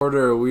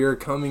Order. We are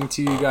coming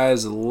to you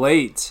guys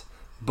late,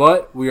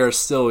 but we are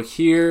still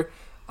here.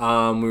 We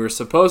were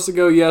supposed to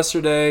go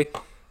yesterday.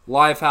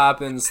 Life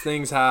happens,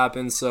 things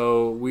happen,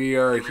 so we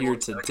are here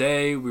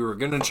today. We were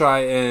gonna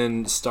try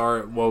and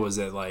start. What was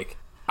it, like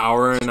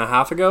hour and a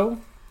half ago?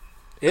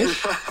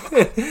 Ish.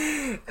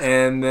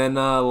 And then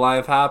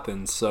life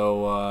happened.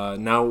 So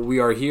now we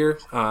are here,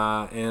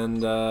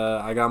 and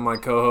I got my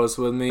co-host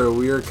with me.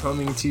 We are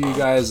coming to you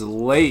guys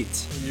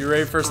late. You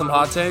ready for some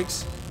hot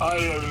takes? I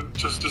am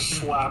just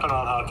slapping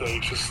on hot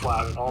takes, just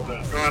slapping all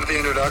day. You want the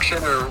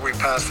introduction, or are we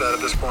past that at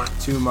this point?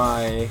 To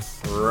my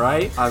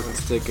right, I can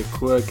take a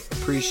quick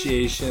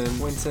appreciation.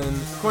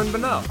 Quentin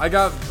Bonnell. I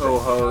got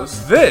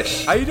co-host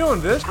Vish. How you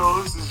doing, Vish?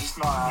 Co-host is just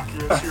not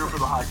accurate. Here for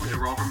the high grade.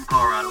 We're all from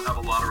Colorado. Have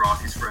a lot of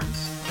Rockies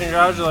friends.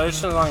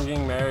 Congratulations on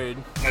getting married.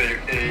 Hey, you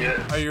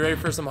idiot. Are you ready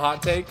for some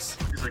hot takes?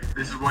 He's like,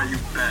 this is why you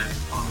bet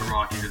on the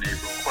Rockies in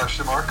April.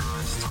 Question mark?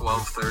 It's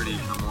 12:30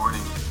 in the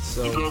morning.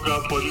 So You broke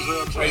up. What'd you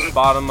say? I'm sorry.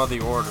 bottom of the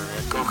order.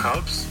 Go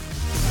Cubs.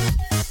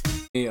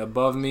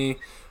 Above me,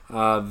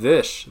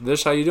 Vish.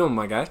 Vish, how you doing,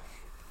 my guy?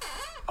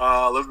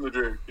 Living the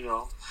dream,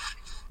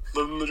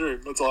 Living the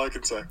dream. That's all I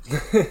can say.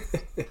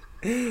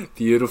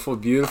 Beautiful,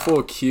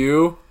 beautiful.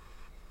 Q.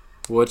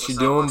 What you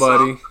doing, What's up?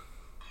 buddy?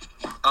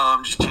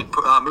 Just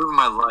moving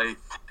my light.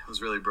 It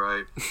was really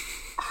bright.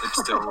 It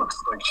still looks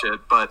like shit,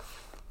 but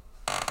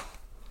I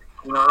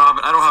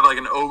don't have like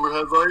an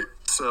overhead light,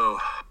 so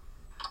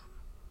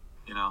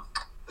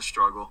the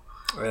struggle.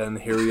 And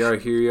here we are,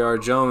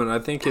 gentlemen. I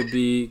think could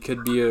be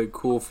a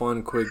cool,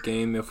 fun, quick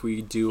game if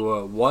we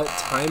do. What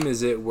time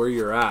is it where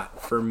you're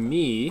at? For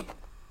me,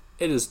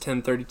 it is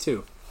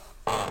 10:32.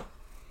 I'm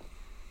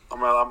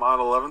on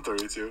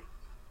 11:32.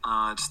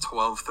 It's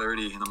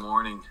 12:30 in the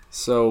morning.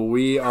 So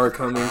we are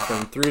coming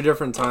from 3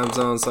 different time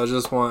zones. So I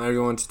just want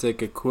everyone to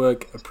take a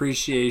quick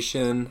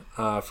appreciation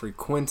for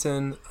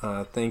Quentin.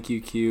 Thank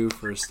you, Q,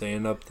 for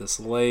staying up this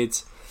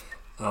late.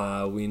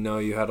 We know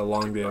you had a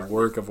long day of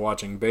work of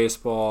watching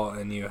baseball,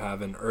 and you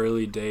have an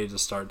early day to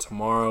start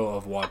tomorrow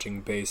of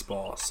watching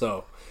baseball.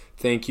 So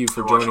thank you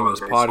for joining this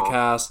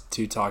podcast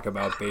to talk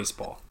about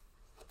baseball.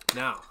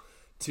 Now,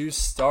 to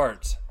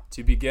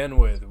begin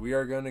with, we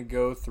are going to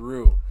go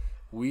through.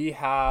 We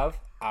have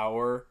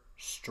our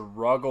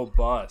struggle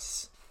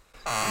bus.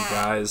 You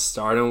guys,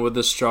 starting with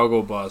the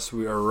struggle bus.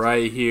 We are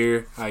right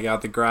here. I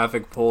got the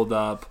graphic pulled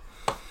up.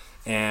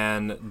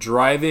 And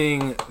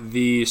driving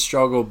the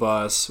struggle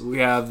bus, we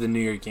have the New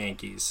York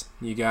Yankees.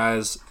 You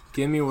guys,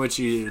 give me what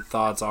your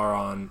thoughts are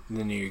on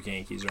the New York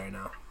Yankees right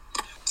now.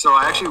 So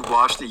I actually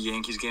watched the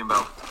Yankees game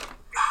about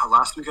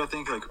last week, I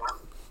think, like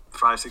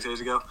 5-6 days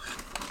ago,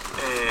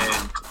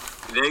 and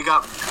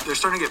they're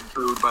starting to get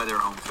booed by their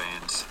home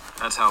fans.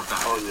 That's how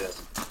bad. Oh yeah.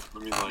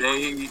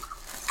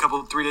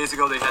 3 days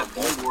ago they had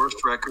the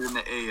worst record in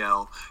the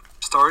AL.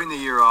 Starting the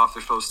year off,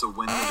 they're supposed to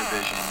win the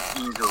division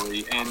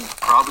easily and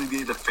probably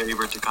be the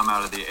favorite to come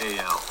out of the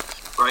AL.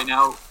 Right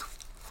now,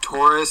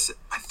 Torres,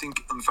 I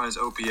think, let me find his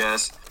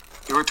OPS.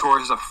 Luis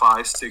Torres has a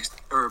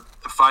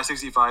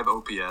 565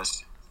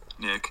 OPS.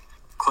 Nick.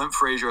 Clint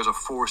Frazier has a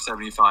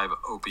 475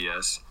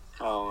 OPS.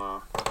 I don't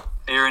know.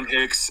 Aaron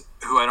Hicks,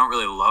 who I don't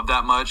really love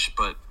that much,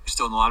 but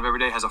still in the lineup every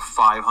day, has a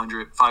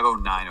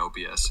 509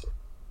 OPS.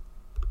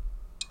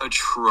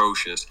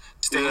 Atrocious.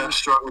 Stanton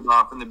struggled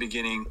off in the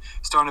beginning,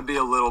 starting to be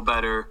a little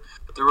better.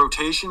 The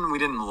rotation we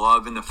didn't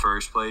love in the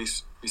first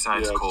place,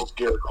 besides Cole.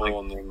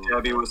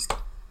 Debbie was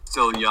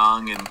still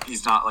young, and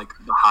he's not like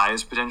the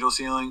highest potential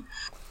ceiling.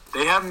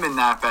 They haven't been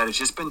that bad. It's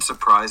just been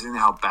surprising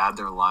how bad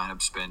their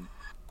lineup's been.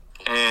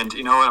 And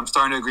you know what? I'm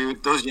starting to agree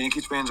with those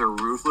Yankees fans are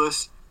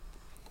ruthless,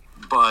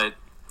 but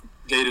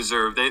they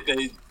deserve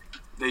they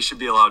should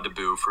be allowed to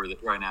boo for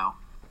it right now.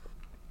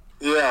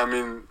 Yeah, I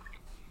mean,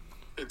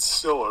 it's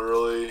still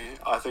early.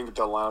 I think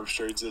the lineup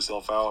straightens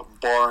itself out,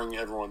 barring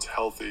everyone's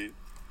healthy,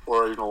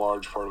 or even a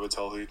large part of it's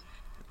healthy.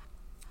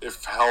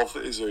 If health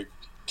is a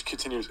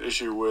continuous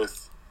issue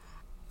with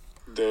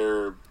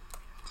their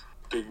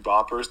big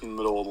boppers in the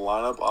middle of the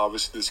lineup,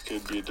 obviously this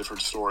could be a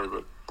different story.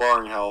 But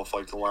barring health,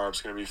 like, the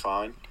lineup's going to be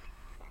fine.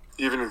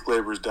 Even if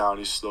Gleyber's down,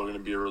 he's still going to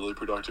be a really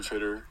productive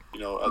hitter,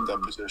 at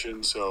that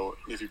position. So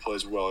if he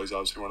plays well, he's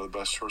obviously one of the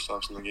best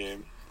shortstops in the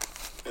game.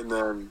 And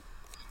then,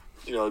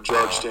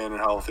 Judge staying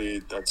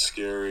healthy, that's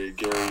scary.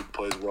 Gary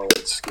plays well,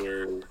 that's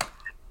scary.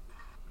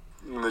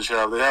 And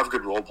they have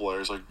good role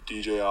players, like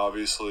DJ,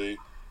 obviously.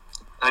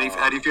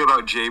 How do you feel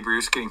about Jay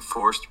Bruce getting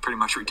forced to pretty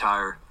much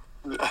retire?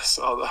 I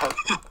saw that.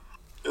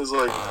 It was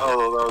like,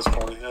 oh, that was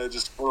funny.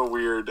 What a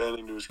weird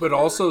ending to his career. But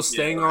also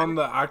staying on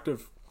the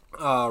active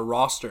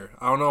roster.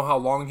 I don't know how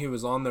long he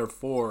was on there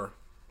for,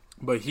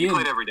 but he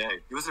played every day.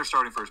 He was their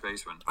starting first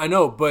baseman. I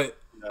know, but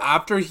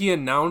after he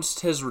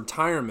announced his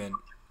retirement,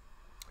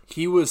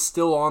 he was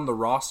still on the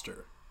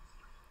roster.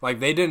 Like,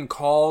 they didn't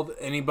call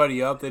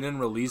anybody up. They didn't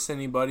release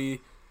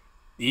anybody.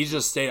 He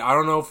just stayed. I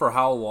don't know for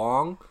how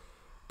long,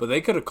 but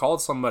they could have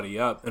called somebody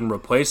up and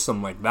replaced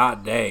him like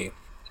that day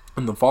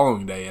and the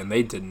following day, and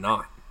they did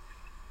not.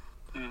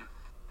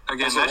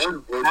 Again,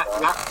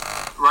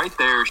 right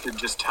there should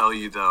just tell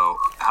you, though,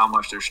 how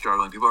much they're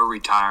struggling. People are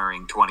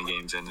retiring 20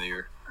 games in the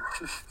year.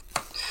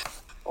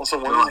 Also,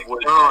 they're like,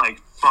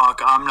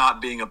 fuck, I'm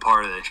not being a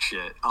part of this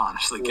shit.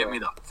 Honestly, get me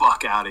the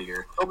fuck out of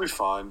here. They'll be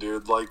fine,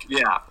 dude. Like,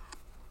 yeah.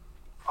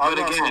 I'm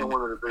not saying they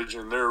win the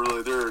division. There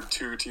are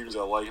two teams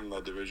I like in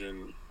that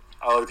division.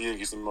 I like the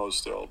Yankees the most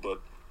still, but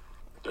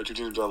there are two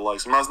teams I like.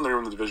 So I'm not saying they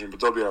win the division, but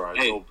they'll be all right.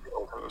 They'll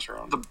turn this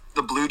around.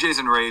 The Blue Jays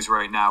and Rays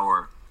right now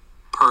are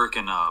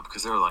perking up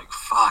because they're like,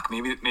 fuck,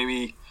 maybe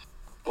we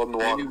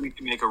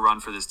can make a run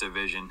for this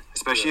division,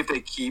 especially if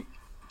they keep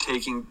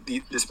taking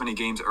this many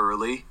games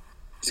early.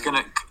 It's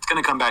gonna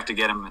come back to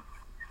get them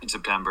in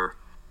September.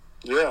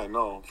 Yeah,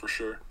 no, for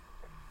sure.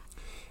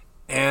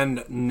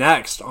 And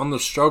next on the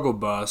struggle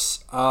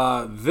bus,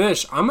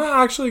 Vish, I'm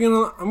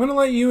gonna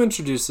let you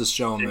introduce this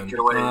gentleman.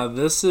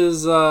 This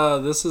is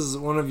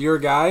one of your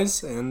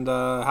guys, and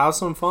have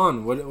some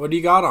fun. What do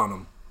you got on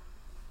him?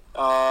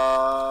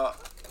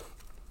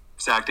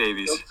 Zach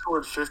Davies. He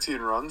scored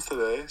 15 runs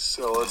today,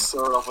 so let's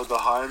start off with the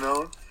high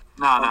note.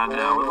 No.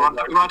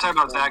 We want to talk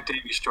about Zach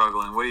Davies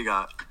struggling. What do you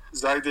got?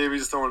 Zach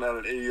Davies throwing at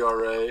an 80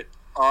 ERA.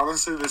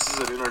 Honestly, this is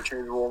an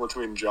interchangeable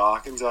between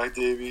Jock and Zach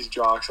Davies.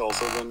 Jock's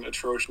also been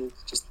atrocious.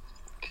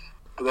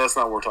 But that's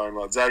not what we're talking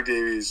about. Zach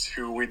Davies,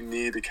 who we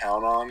need to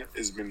count on,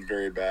 has been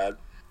very bad.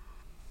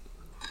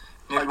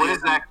 Nick,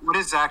 what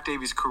is Zach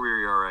Davies' career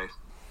ERA?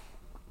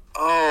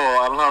 Oh,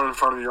 I don't have it in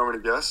front of me. You want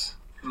me to guess?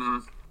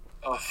 Mm-hmm.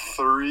 A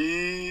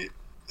 3.76.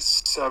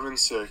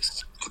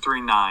 It's a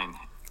 3.9,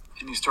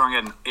 and he's throwing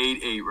at an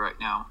 8.8 right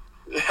now.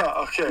 Yeah.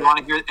 Okay. You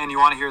want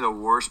to hear the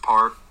worst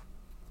part?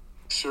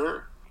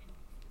 Sure.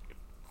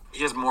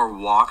 He has more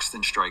walks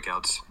than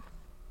strikeouts.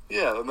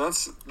 Yeah, and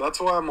that's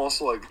why I'm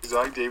also like,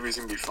 Zach Davies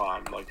gonna be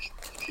fine. Like,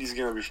 he's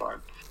gonna be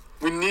fine.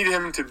 We need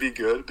him to be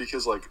good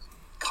because, like,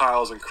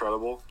 Kyle's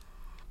incredible.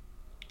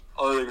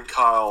 Other than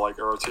Kyle, like,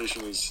 our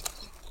rotation is...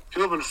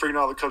 People have been freaking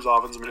out the Cubs'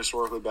 offense has been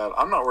historically bad.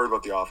 I'm not worried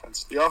about the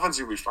offense. The offense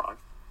is gonna be fine.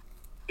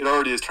 It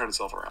already has turned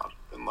itself around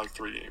in, like,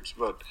 3 games.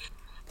 But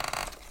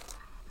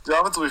the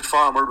offense will be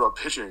fine. I'm worried about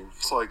pitching.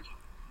 It's like,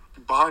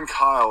 behind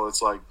Kyle,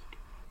 it's like,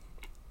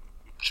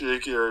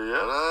 Jake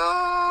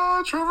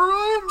Arrieta, Trevor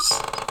Williams.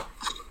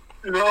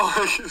 You know,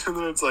 and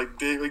then it's like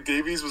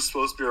Davies was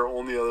supposed to be our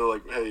only other,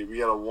 like, hey, we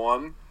got a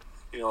 1,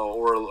 you know,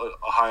 or a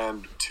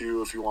high-end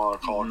 2 if you want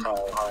to call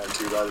Kyle a high-end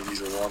 2. That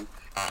he's a 1.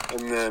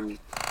 And then,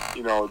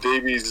 you know,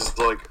 Davies is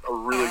like a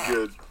really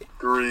good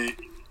 3,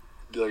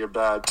 be like a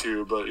bad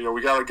 2. But, you know,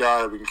 we got a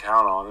guy that we can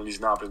count on, and he's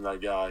not been that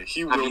guy.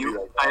 He will be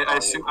that guy.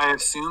 I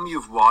assume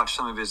you've watched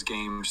some of his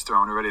games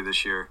thrown already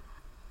this year.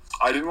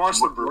 I didn't watch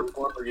the Brewers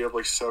one where he had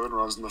like 7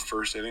 runs in the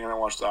first inning. I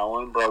didn't watch that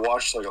one, but I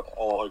watched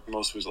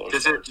most of his other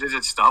starts. Does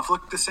it stuff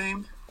look the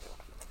same?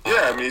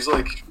 Yeah, I mean, he's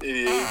like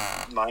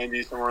 88,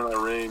 90, somewhere in that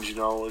range, you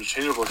know. His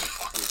changeup looks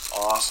fucking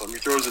awesome. He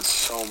throws it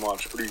so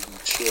much, but he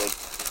should.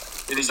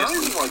 Is it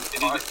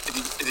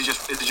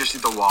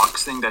just the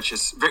walks thing that's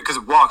just... Because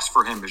walks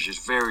for him is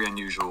just very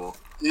unusual.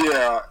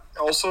 Yeah.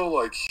 Also,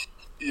 like,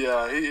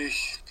 yeah,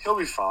 he'll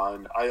be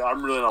fine.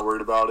 I'm really not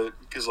worried about it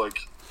because, like...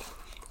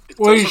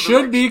 Well, he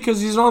should be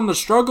because he's on the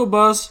struggle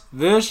bus,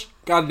 Vish.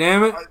 God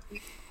damn it.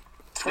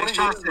 20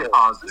 games,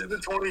 this is the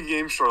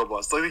 20-game struggle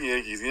bus. It's like the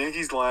Yankees. The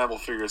Yankees line will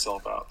figure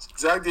itself out.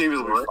 Zach Davies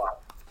will be fine.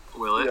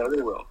 Will it? Yeah,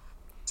 they will.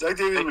 Zach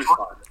Davies will be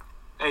fine.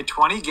 Hey,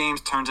 20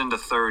 games turns into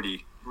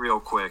 30 real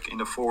quick,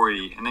 into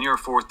 40, and then you're a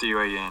fourth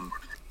year in.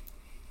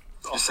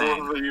 Just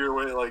saying. A year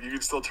away, like, you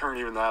can still turn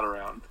even that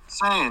around.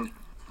 I'm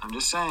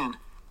just saying.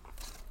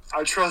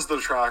 I trust the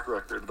track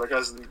record. That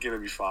guy's going to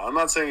be fine. I'm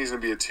not saying he's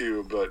going to be a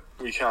 2, but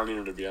we kind of need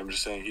him to be. I'm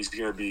just saying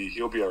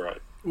he'll be all right.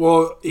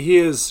 Well, he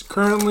is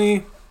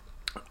currently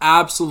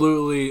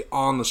absolutely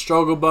on the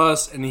struggle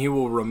bus, and he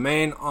will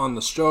remain on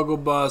the struggle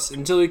bus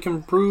until he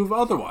can prove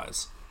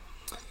otherwise.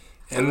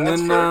 And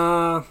then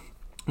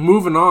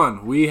moving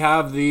on, we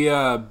have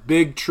the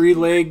big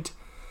tree-legged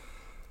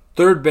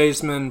third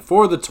baseman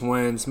for the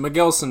Twins,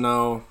 Miguel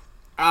Sano.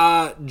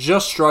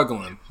 Just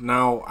struggling.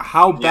 Now,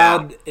 how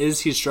bad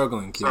is he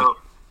struggling, Q?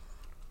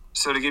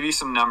 So to give you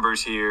some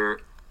numbers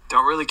here,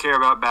 don't really care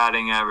about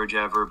batting average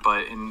ever,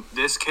 but in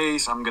this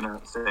case, I'm going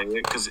to say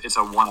it because it's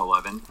a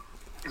 111.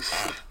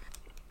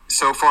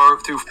 So far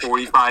through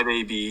 45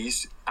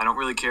 ABs, I don't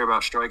really care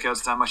about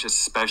strikeouts that much,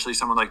 especially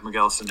someone like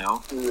Miguel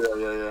Sano.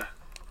 Yeah.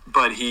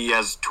 But he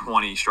has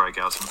 20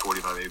 strikeouts in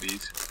 45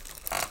 ABs.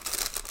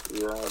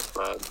 Yeah, that's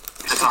bad.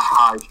 That's a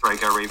high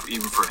strikeout rate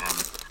even for him.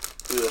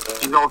 Yeah.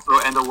 He's also,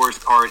 and the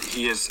worst part,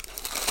 he has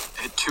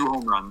hit 2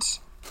 home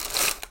runs,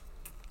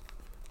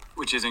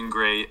 which isn't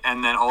great,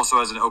 and then also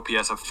has an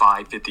OPS of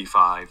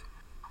 555,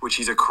 which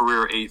he's a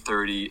career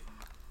 830,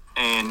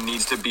 and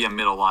needs to be a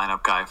middle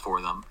lineup guy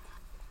for them.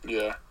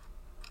 Yeah,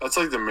 that's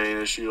like the main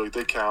issue. Like,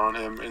 they count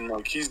on him, and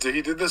like he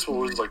did this what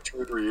was like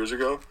 2 or 3 years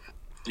ago.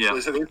 Yeah, so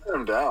they said they set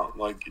him down.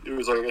 Like, it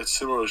was like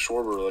similar to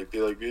Schwarber. Like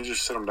they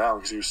just set him down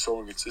because he was so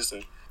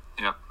inconsistent.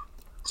 Yeah.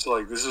 So,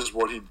 like, this is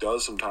what he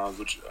does sometimes,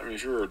 which, I mean,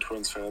 if you're a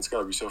Twins fan, it's got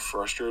to be so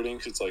frustrating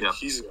because it's like,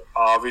 he's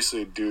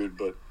obviously a dude,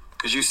 but...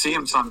 Because you see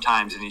him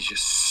sometimes, and he's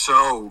just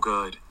so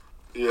good.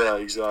 Yeah,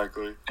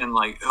 exactly. And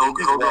like he'll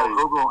go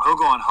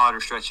on hotter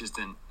stretches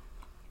than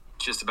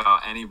just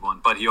about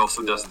anyone, but he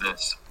also does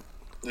this.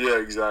 Yeah,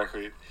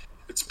 exactly.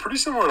 It's pretty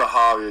similar to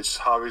Javi. It's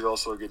Javi's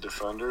also a good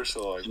defender,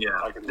 so like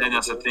then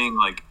that's the thing.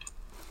 Like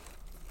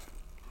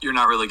you're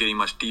not really getting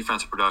much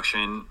defense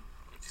production,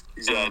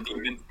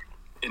 exactly.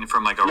 And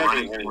from like a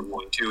running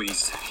standpoint too,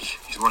 he's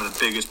one of the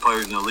biggest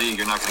players in the league.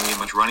 You're not going to get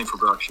much running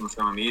production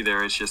from him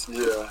either. It's just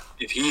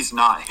if he's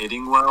not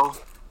hitting well,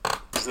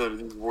 he's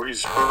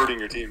hurting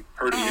your team.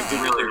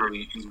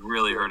 He's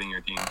really hurting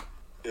your team.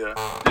 Yeah.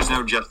 There's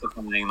no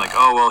justifying like,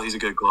 oh well, he's a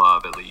good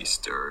glove at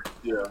least, or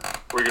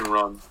we can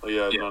run.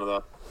 None of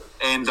that.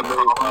 And the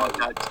problem with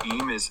that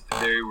team is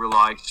they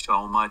rely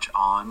so much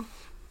on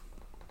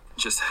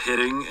just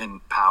hitting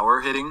and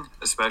power hitting,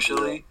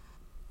 especially.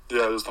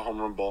 Yeah, there's the home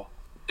run ball.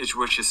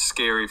 Which is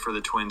scary for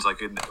the Twins. Like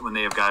when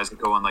they have guys that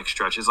go on like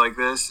stretches like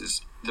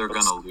this, they're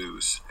gonna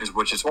lose.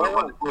 Which is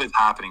what is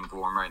happening for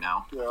them right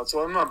now. Yeah, that's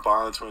why I'm not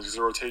buying the Twins because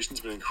the rotation's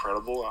been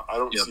incredible. I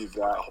don't see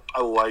that.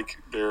 I like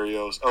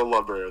Barrios. I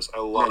love Barrios. I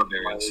love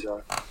Barrios.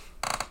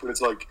 But it's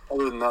like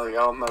other than that, like, I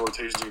don't think that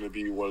rotation's gonna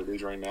be what it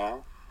is right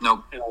now.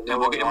 Nope.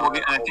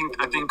 I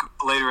think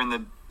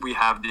later we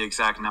have the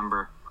exact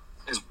number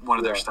is one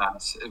of their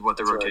stats is what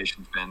the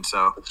rotation's been.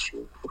 So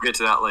we'll get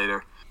to that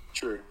later.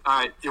 True. All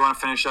right, you want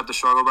to finish up the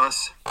struggle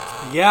bus?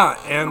 Yeah,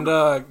 and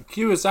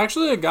Q, it's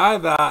actually a guy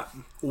that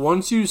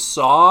once you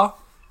saw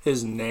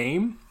his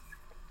name,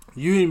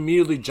 you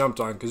immediately jumped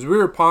on because we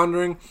were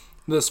pondering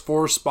this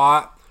 4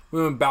 spot.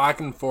 We went back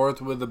and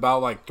forth with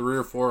about like 3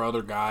 or 4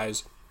 other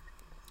guys.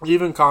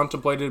 Even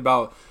contemplated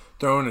about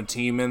throwing a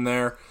team in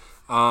there.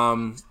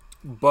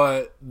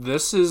 But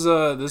this is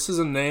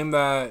a name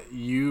that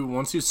you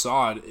once you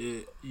saw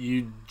it,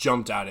 you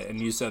jumped at it and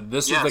you said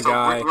this is the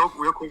guy.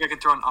 Real quick, I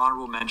could throw an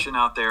honorable mention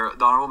out there.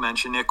 The honorable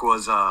mention, Nick,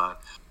 was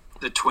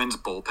the Twins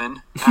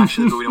bullpen.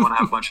 Actually, but we don't want to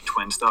have a bunch of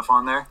Twin stuff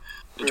on there.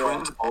 The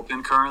Twins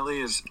bullpen currently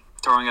is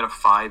throwing at a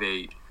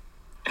 5.8,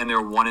 and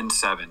they're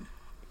 1-7.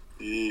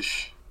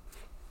 Yeesh.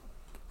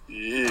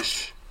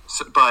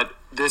 So, but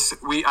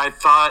I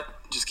thought,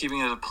 just keeping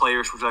it as a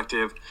player's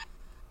perspective,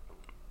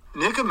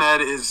 Nick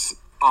Ahmed is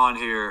on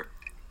here,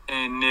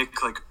 and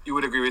Nick, like you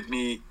would agree with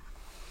me,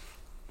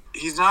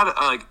 he's not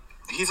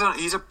he's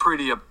a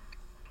pretty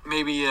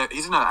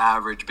he's an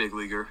average big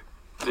leaguer,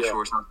 the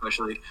shortstop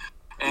especially,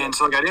 and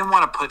so like I didn't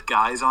want to put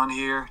guys on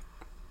here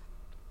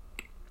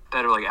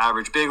that are like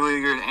average big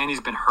leaguers, and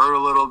he's been hurt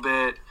a little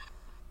bit,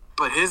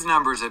 but his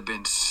numbers have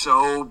been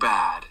so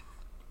bad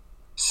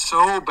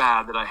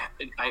that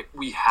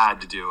we had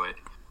to do it.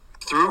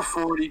 Through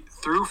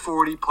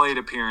 40 plate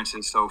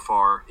appearances so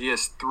far, he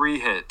has 3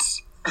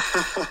 hits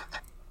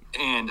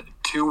and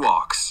 2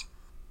 walks,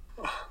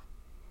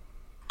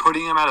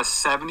 putting him at a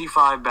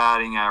 75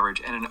 batting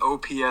average and an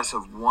OPS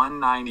of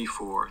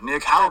 194.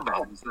 Nick, how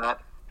bad is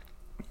that?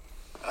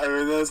 I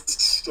mean,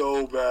 that's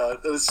so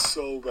bad. That is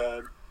so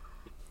bad.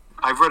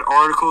 I've read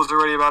articles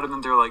already about him,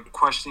 and they're like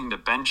questioning to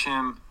bench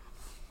him.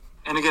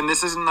 And again,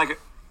 this isn't like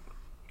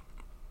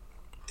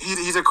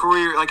he's a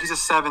career, like he's a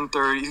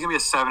 730. He's gonna be a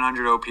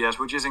 700 OPS,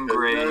 which isn't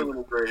great. He's not even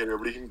a great hitter,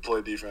 but he can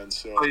play defense.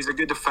 So. But he's a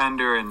good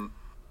defender, and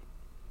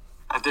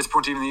at this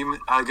point, even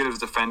how good of a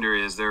defender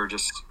is, they're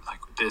just like,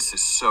 this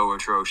is so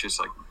atrocious.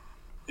 Like,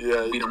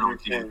 we don't know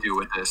what to do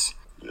with this.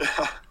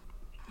 Yeah.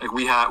 Like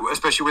we have,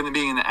 especially with it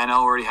being in the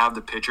NL, already have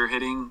the pitcher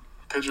hitting.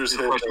 Pitchers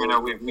hit. Right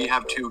now, we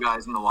have 2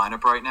 guys in the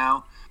lineup right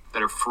now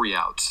that are free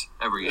outs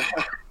every game.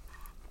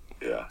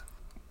 Yeah,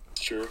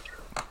 it's true.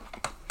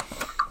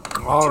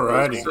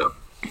 Alrighty. So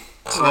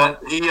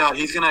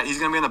he's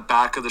gonna be in the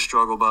back of the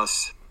struggle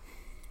bus.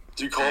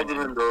 Do you call it the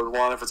Mendoza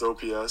one if it's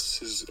OPS?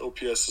 His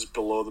OPS is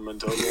below the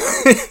Mendoza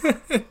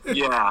one.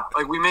 Yeah,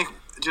 like we make,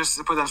 just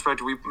to put that in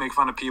perspective, we make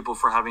fun of people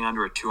for having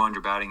under a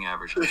 200 batting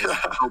average. His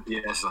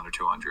OPS is under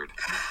 200.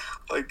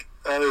 Like,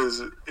 that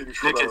is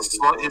incredible.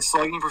 Nick, his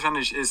slugging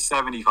percentage is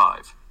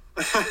 75.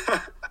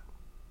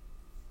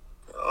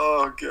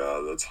 Oh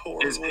god, that's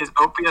horrible. His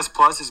OPS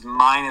plus is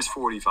minus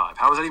 45.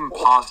 How is that even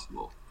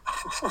possible?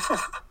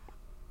 I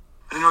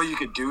didn't know you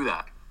could do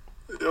that.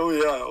 Oh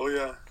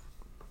yeah.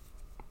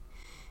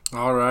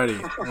 Alrighty.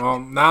 Well,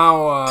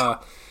 now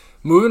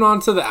moving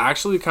on to a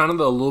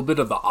little bit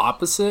of the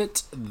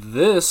opposite.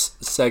 This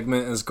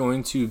segment is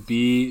going to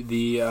be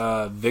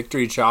the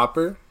victory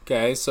chopper.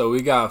 Okay, so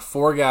we got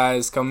 4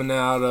 guys coming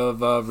out of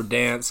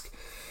Verdansk.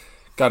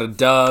 Got a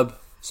dub,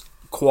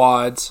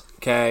 quads.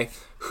 Okay,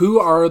 who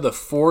are the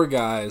 4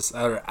 guys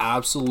that are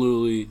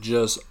absolutely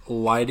just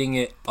lighting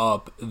it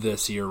up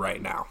this year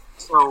right now?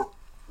 So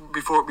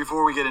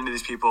before we get into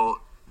these people,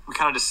 we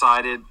kind of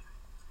decided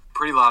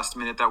pretty last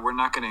minute that we're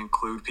not going to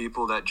include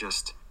people that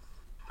just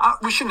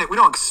we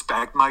don't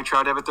expect Mike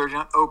Trout to have a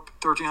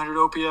 1300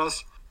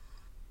 OPS,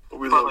 but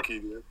low-key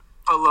do.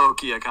 But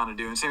low-key I kind of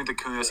do, and same with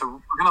Acuna. So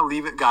we're going to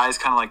leave it guys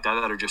kind of like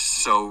that are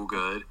just so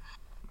good.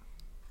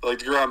 Like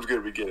DeGrom's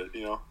good, we get it,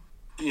 you know.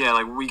 Yeah,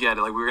 like we get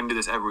it. Like we're going to do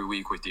this every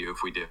week with you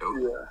if we do.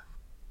 Yeah.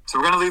 So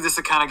we're going to leave this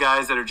to kind of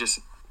guys that are just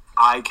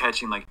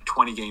eye-catching, like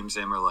 20 games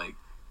in, or like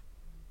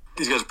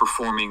these guys are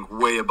performing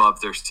way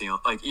above their ceiling,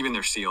 like even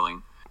their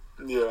ceiling.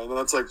 Yeah, and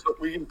that's like,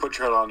 we can put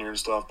Trout on here and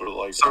stuff, but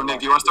like... So, Nick,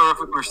 do you want to start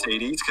off with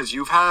Mercedes? Because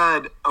you've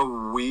had a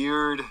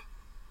weird...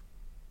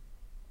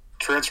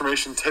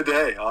 transformation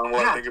today on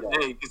what I think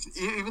about it.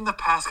 Because even the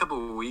past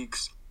couple of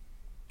weeks...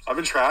 I've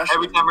been trashing.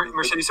 Every time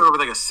Mercedes started with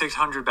like a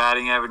 600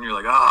 batting average, and you're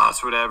like,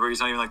 it's whatever. He's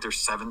not even like their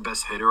 7th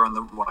best hitter on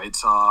the White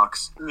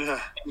Sox.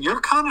 Yeah. You're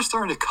kind of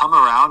starting to come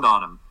around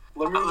on him.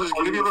 Let me just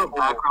give you a little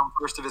background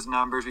first of his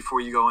numbers before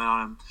you go in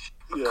on him.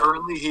 Yeah.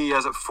 Currently, he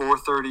has a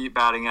 430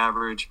 batting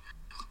average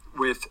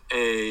with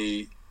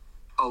a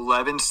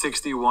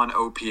 1161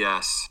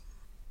 OPS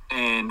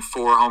and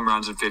 4 home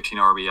runs and 15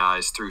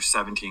 RBIs through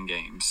 17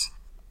 games.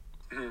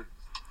 Mm-hmm.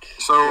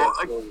 So,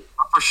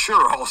 for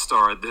sure,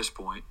 all-star at this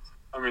point.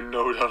 I mean,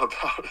 no doubt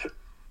about it.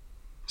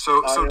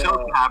 So tell us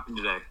what happened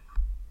today.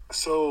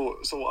 So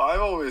I've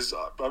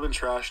been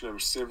trashing him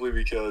simply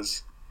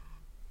because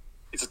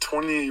it's a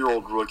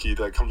 28-year-old rookie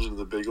that comes into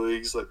the big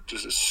leagues that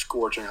just is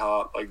scorching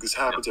hot. Like, this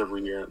happens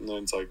every year, and then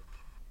it's like,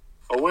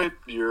 oh wait,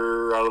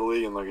 you're out of the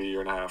league in like a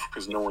year and a half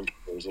because no one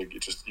cares. Like, you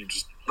just.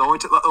 The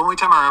only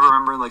time I ever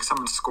remember like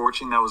someone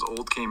scorching that was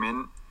old came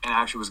in and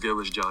actually was good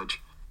was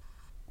Judge.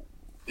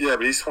 Yeah,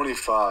 but he's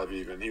 25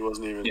 even. He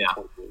wasn't even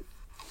 28.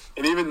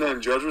 And even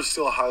then, Judge was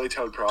still a highly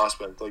touted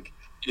prospect. Like,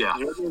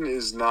 Jordan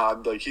is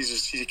not, like, he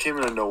came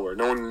out of nowhere.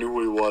 No one knew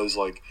who he was.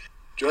 Like,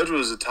 Judge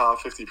was a top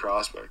 50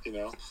 prospect, you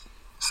know?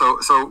 So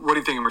what do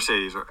you think of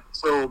Mercedes?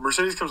 So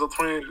Mercedes comes up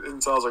 28,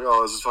 and so I was like,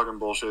 this is fucking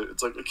bullshit.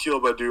 It's like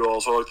Akil Baddoo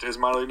also, like, his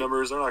minor league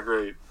numbers, they're not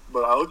great.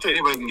 But I looked at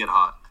anybody can get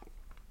hot.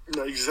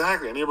 No,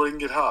 exactly. Anybody can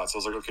get hot. So I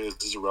was like, okay,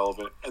 this is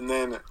irrelevant. And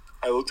then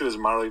I looked at his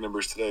minor league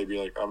numbers today,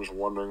 being like, I'm just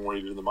wondering what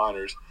he did in the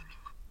minors.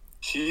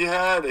 He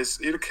had his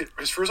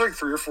first like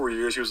 3 or 4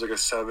 years, he was like a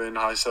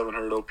high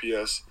 700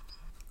 OPS.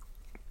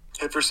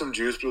 Hit for some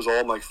juice, but it was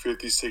all in like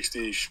 50,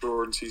 60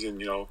 short season,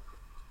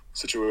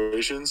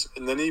 situations.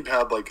 And then he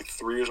had like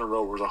 3 years in a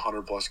row where it was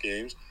 100 plus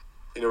games,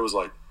 and it was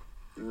like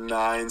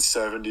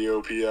 970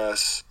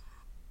 OPS,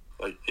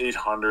 like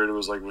 800.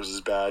 Was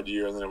his bad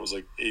year, and then it was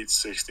like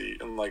 860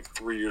 in like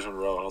 3 years in a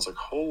row. And I was like,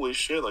 holy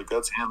shit, like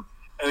that's him.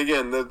 And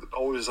again, that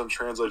always doesn't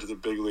translate to the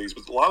big leagues.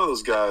 But a lot of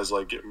those guys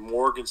like get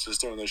more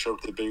consistent when they show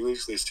up to the big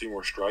leagues. They see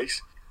more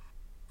strikes.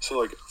 So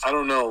like, I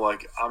don't know.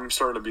 Like, I'm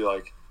starting to be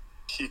like,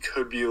 he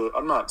could be.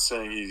 I'm not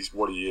saying he's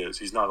what he is.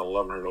 He's not an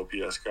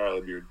 1100 OPS guy.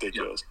 That'd be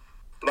ridiculous.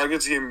 Yep. But I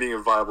could see him being a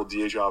viable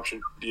DH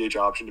option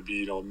to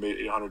be mid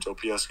 800s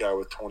OPS guy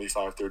with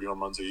 25, 30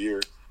 home runs a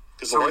year.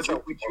 So would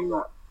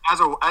you, as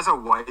a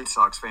White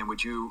Sox fan,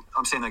 would you?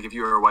 I'm saying like if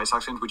you were a White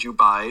Sox fan, would you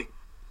buy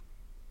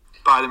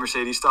the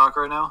Mercedes stock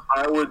right now?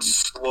 I would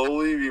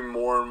slowly be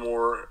more and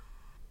more.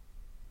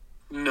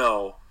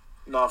 No,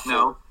 not fully.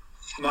 No,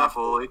 not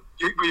fully.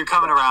 You're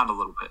coming around a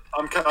little bit.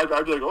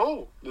 I'd be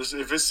like,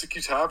 if this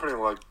keeps happening,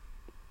 like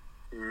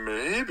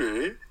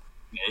maybe.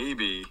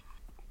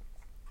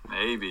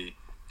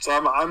 So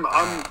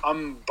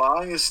I'm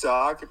buying a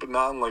stock, but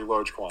not in like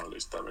large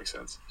quantities. If that makes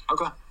sense.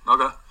 Okay.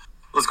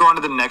 Let's go on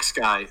to the next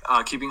guy.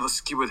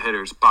 Let's keep with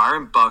hitters.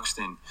 Byron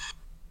Buxton.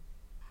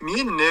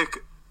 Me and Nick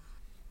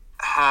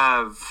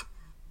have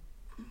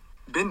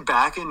been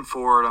back and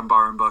forth on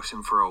Byron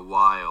Buxton for a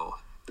while.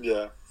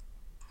 Yeah.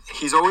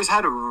 He's always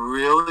had a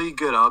really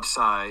good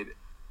upside,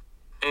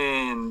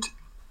 and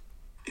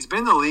he's been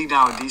in the league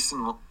now a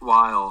decent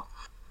while,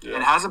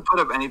 and hasn't put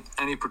up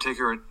any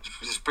particular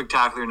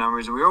spectacular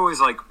numbers. And we were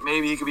always like,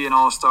 maybe he could be an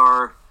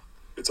all-star.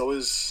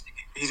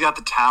 He's got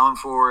the talent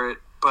for it,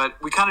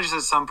 but we kind of just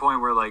at some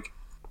point where like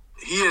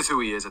he is who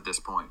he is at this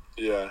point.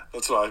 Yeah,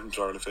 that's what I'm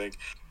starting to think,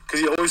 because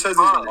he always has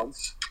these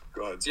months.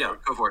 Go ahead. Sorry. Yeah,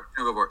 go for it.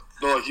 No,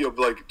 correct me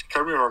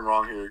if I'm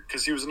wrong here,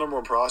 because he was the number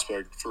 1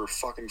 prospect for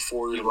fucking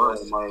 4 years in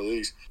the minor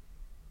leagues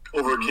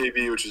over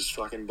KB, which is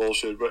fucking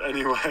bullshit. But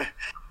anyway,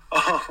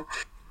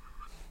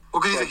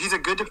 because he's a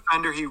good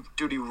defender. He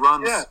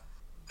runs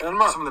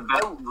some of the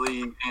best in the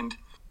league, and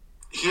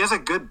he has a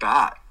good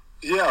bat.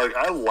 Yeah, like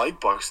I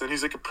like Buxton.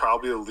 He's like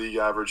probably a league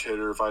average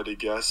hitter if I had to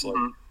guess, like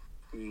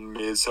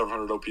mid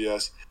 700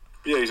 OPS.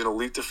 But yeah, he's an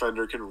elite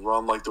defender, can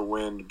run like the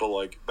wind, but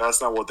like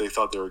that's not what they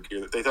thought they were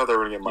getting. They thought they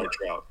were going to get Mike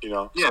Trout,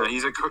 Yeah,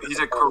 he's a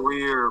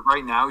career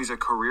right now. He's a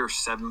career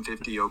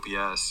 750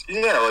 OPS.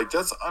 Yeah, like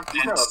that's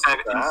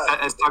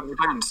we're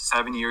talking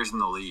 7 years in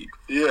the league.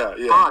 Yeah.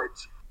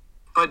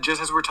 But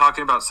just as we're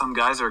talking about some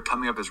guys that are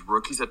coming up as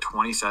rookies at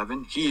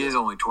 27, he is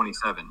only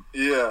 27.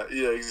 Yeah,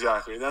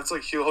 exactly. And that's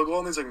like he'll go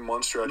on these like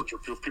month stretches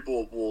where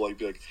people will like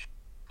be like,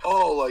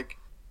 oh, like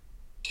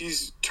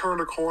he's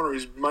turned a corner,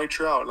 he's Mike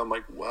Trout, and I'm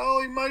like,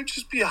 well, he might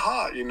just be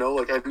hot,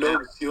 Like I know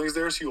the feelings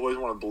there, so you always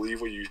want to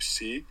believe what you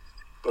see.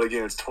 But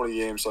again, it's 20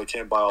 games, so I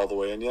can't buy all the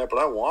way in yet. But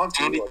I want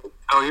to.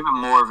 Even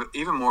more of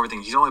a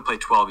thing. He's only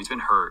played 12. He's been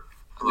hurt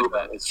a little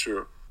bit. That's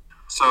true.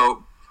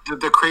 So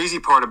the crazy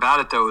part about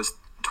it though is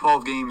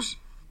 12 games,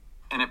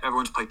 and if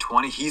everyone's played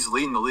 20, he's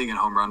leading the league in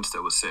home runs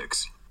still with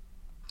 6.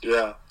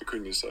 Yeah, I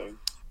couldn't do 7.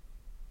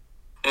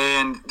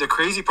 And the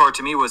crazy part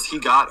to me was he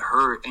got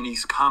hurt, and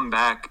he's come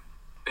back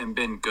and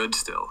been good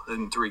still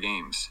in 3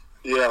 games.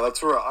 Yeah,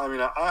 that's where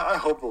I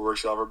hope it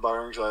works out for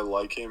Byron because I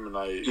like him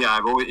and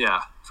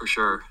for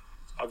sure.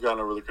 I've gotten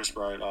over the Chris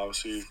Bryant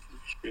obviously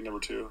being number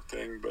 2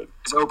 thing, but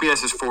his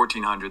OPS is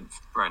 1400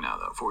 right now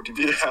though, 14.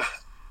 Yeah,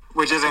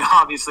 which isn't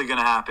obviously going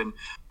to happen.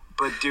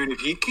 But dude,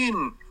 if he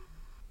can,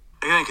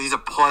 again, because he's a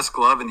plus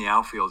glove in the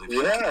outfield.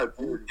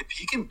 If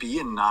he can be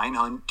a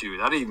 900, dude,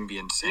 that'd even be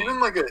insane.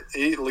 Even like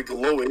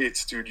low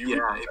 8s, dude.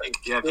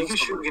 If he can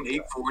shoot like an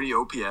 840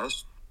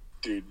 OPS,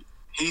 dude,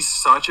 he's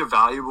such a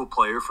valuable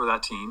player for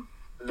that team.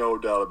 No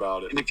doubt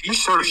about it. And if he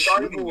starts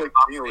shooting,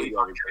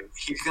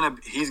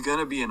 he's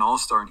gonna be an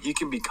all-star, and he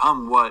can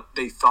become what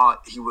they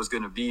thought he was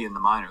gonna be in the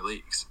minor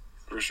leagues.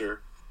 For sure.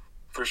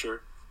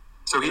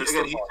 So he's just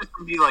gonna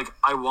be like,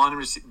 I want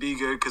him to be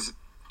good because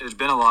there's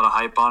been a lot of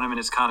hype on him, and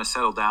it's kind of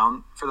settled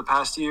down for the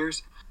past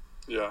years.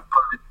 Yeah.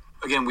 But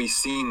again, we've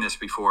seen this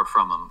before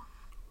from him.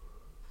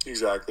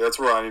 Exactly. That's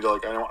where I need to I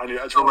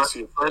just want to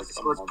see.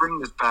 Let's bring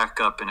this back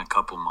up in a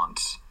couple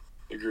months.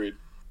 Agreed.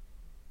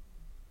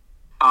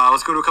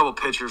 Let's go to a couple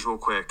pitchers real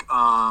quick. You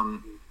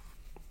want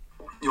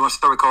to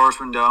start with Carlos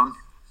Rendon?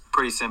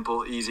 Pretty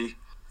simple, easy.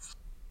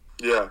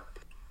 Yeah.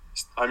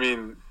 I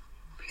mean,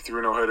 he threw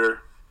a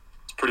no-hitter.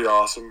 It's pretty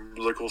awesome.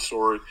 Really cool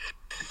story.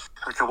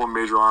 A couple of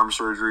major arm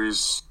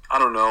surgeries. I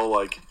don't know.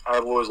 Like,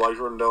 I've always liked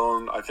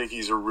Rendon. I think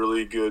he's a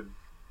really good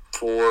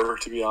 4,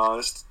 to be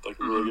honest. Like,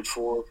 a really good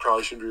 4.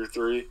 Probably shouldn't be a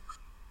 3.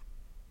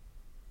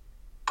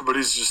 But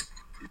he's just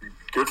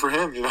good for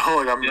him, you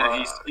know?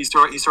 Like, he's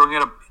throwing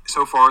it up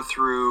so far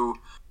through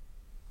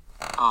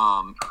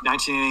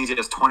 19 innings. He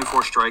has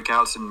 24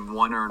 strikeouts and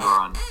 1 earned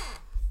run.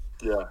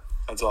 Yeah,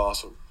 that's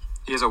awesome.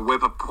 He has a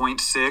whip of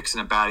 .6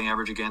 and a batting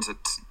average against at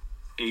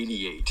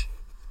 88.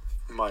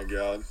 My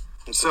God.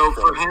 So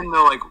incredible. For him,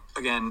 though, like,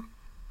 again,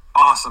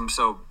 awesome.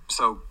 So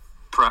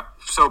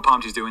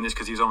pumped he's doing this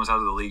because he was almost out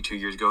of the league 2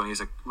 years ago, and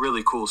he's a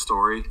really cool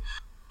story.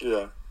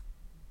 Yeah.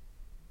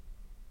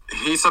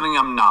 He's something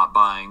I'm not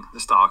buying the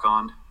stock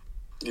on.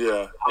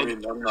 Yeah, I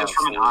mean, I'm not just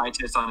from an eye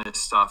test on his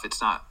stuff,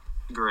 it's not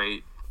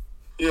great.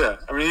 Yeah,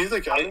 I mean, he's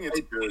like, I think it's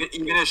good.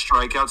 Even his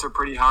strikeouts are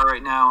pretty high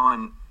right now,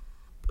 and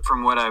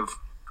from what I've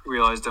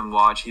realized and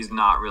watched, he's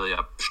not really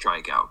a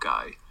strikeout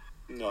guy.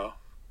 No.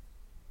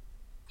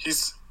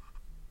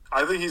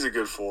 I think he's a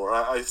good 4.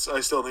 I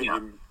still think he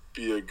can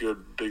be a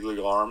good big league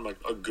arm, like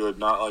a good,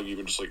 not like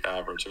even just like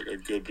average, like a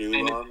good big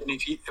league arm.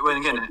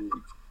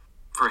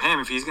 For him,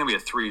 if he's going to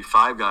be a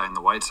 3-5 guy in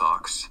the White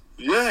Sox.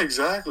 Yeah,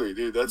 exactly,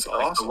 dude. That's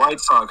awesome. The White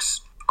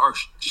Sox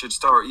should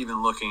start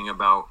even looking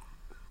about,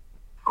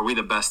 are we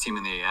the best team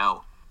in the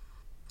AL?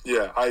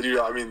 Yeah, I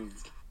do. I mean,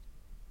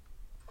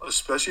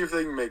 especially if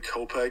they can make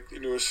Kopech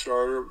into a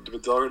starter.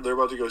 They're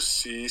about to go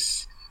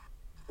Cease,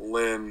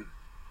 Lynn,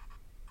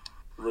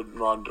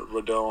 Rodon,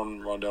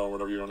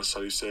 whatever you want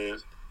to say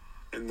it.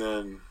 And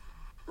then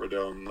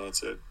Rodon,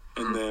 that's it.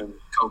 And then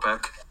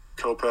Kopech.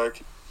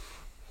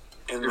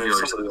 And then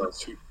somebody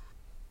else.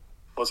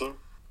 What's up?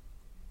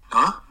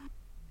 Huh?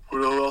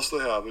 Who else do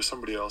they have? There's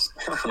somebody else.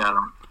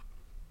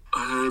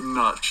 I'm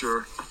not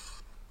sure.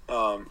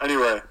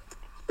 Anyway,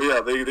 but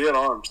yeah, they had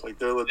arms. Like,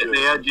 they're legit.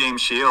 They had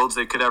James Shields.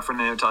 They could have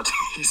Fernando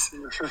Tatis.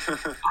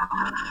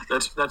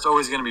 That's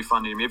always going to be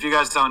fun to me. If you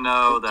guys don't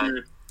know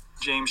that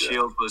James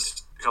Shields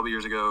was a couple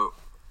years ago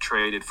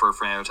traded for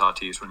Fernando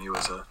Tatis when he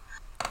was a.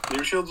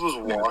 James Shields was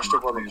washed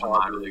up on the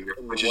Padres,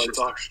 and the White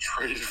Sox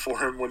traded for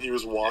him when he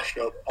was washed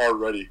up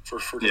already for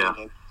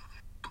Fernando.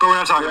 But we're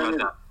not talking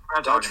about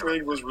that. That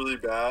trade was really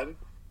bad.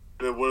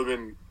 It would have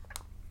been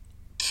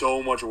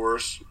so much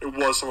worse. It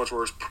was so much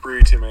worse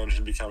pre-Tim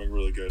Anderson becoming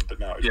really good, but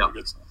now it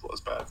gets less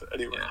bad. But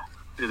anyway.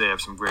 Yeah. They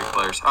have some great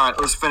players. All right,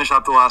 let's finish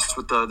off the last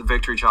with the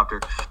victory chapter.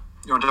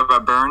 You want to talk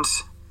about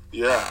Burns?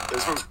 Yeah,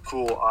 this one's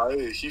cool.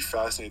 He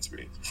fascinates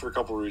me for a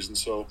couple of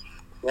reasons. So,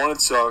 one,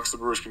 it sucks. The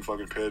Brewers can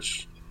fucking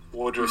pitch.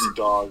 Woodruff's a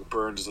dog.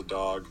 Burns is a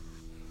dog.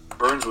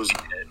 Burns was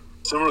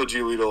similar to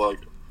Giolito, like,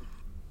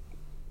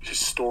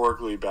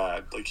 historically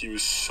bad. Like, he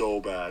was so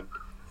bad.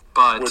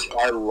 Which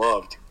I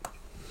loved.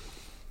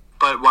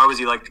 But why was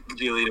he like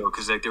Giolito?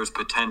 Because there was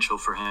potential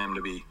for him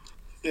to be.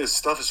 Yeah, his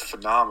stuff is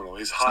phenomenal.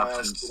 He's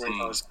high-ass spin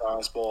rate on his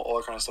fastball, all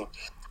that kind of stuff.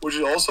 Which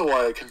is also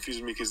why it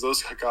confuses me, because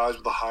those guys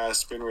with the highest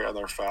spin rate on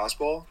their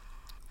fastball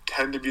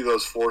tend to be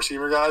those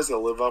four-seamer guys that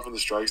live up in the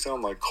strike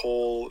zone. Like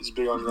Cole is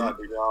big on that.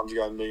 DeGrom's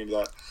gotten big into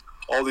that.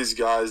 All these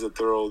guys that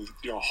throw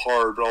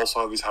hard, but also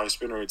have these high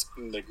spin rates.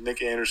 Like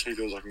Nick Anderson, who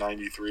throws like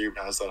 93,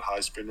 but has that high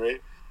spin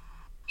rate.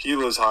 He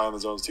lives high on the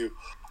zones too.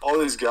 All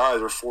these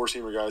guys are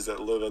four-seamer guys that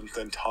live and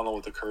then tunnel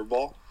with the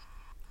curveball.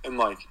 And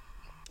like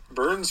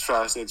Burns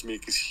fascinates me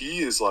because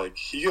he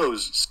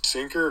goes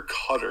sinker,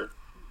 cutter,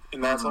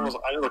 and that's almost.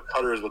 I know the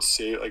cutter is what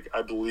saved. Like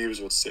I believe is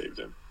what saved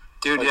him.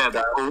 Dude,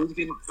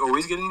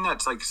 always getting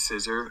that like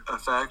scissor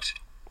effect.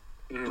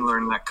 And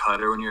learning that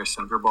cutter when you're a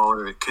sinker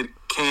baller, it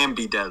can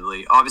be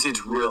deadly. Obviously,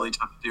 it's really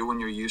tough to do when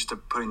you're used to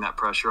putting that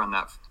pressure on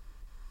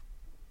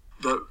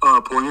the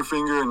pointer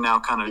finger and now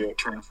kind of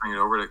transferring it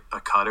over to a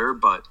cutter.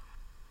 But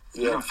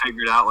you can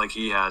figure it out like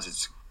he has.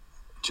 It's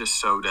just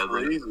so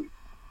deadly. Crazy.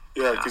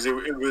 Yeah, because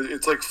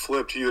it's like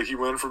flipped. He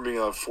went from being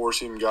a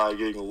four-seam guy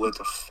getting lit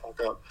the fuck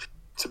up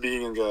to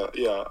being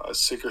a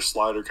sicker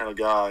slider kind of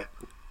guy.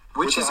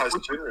 Which is a high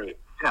spin rate.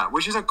 Yeah,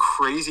 which is a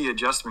crazy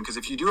adjustment because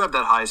if you do have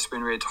that high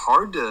spin rate, it's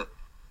hard to.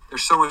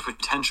 There's so much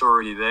potential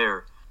already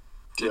there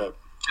to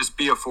just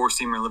be a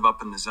four-seamer and live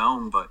up in the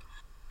zone, but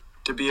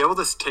to be able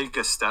to take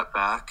a step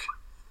back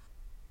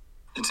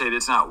and say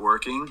it's not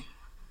working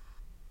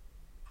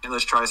and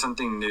let's try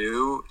something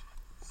new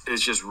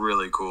is just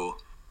really cool.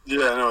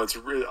 Yeah, no, it's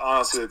really,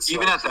 honestly, it's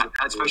even at that,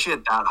 especially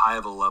at that high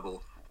of a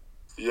level.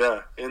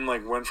 Yeah, and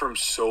like went from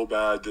so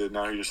bad to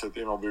now he just hit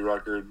the MLB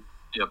record.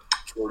 Yep,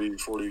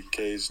 40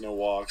 Ks, no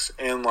walks,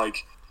 and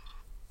like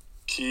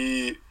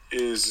he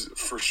is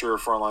for sure a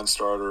frontline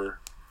starter.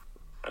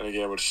 And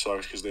again, which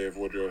sucks because they have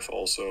Woodruff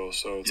also,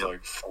 so it's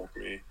like fuck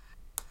me.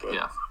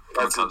 But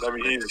that's it. I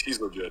mean, he's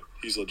legit.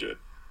 He's legit.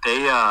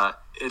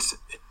 It's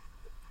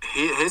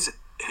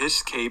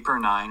his K per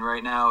 9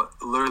 right now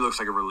literally looks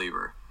like a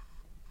reliever.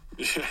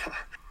 Yeah.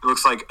 It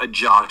looks like a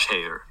Josh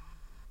Hader.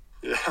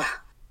 Yeah.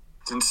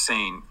 It's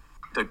insane.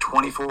 The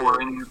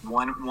 24 innings,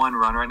 one run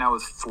right now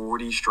with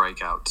 40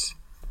 strikeouts.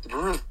 The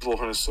Brewers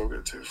bullpen is so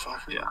good too.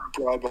 Fuck yeah.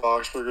 Brad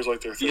Boxberger's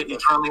like their third. He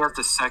currently has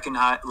the second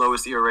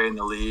lowest ERA in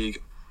the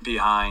league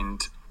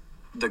behind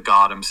the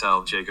god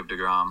himself, Jacob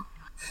deGrom.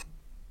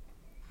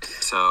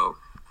 So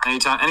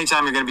anytime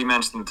you're going to be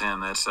mentioned with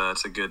him, that's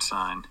a good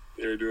sign.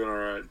 They're doing all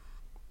right.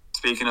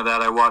 Speaking of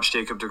that, I watched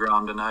Jacob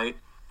deGrom tonight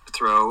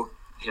throw.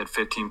 He had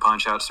 15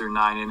 punch-outs through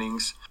 9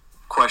 innings.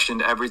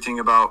 Questioned everything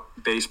about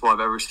baseball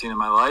I've ever seen in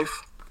my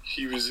life.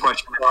 He was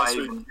last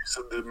week. He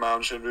said the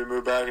mound should be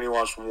moved back, and he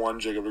watched one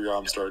Jacob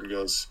deGrom start and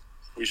goes,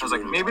 "We should." I was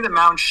like, maybe the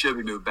mound should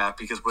be moved back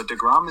because what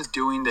deGrom is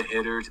doing to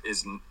hitters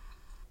is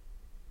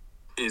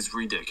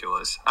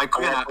ridiculous. I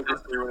couldn't. My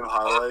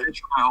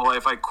whole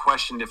life, I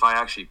questioned if I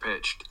actually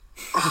pitched.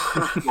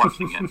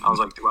 Watching it, I was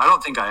like, I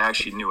don't think I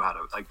actually knew how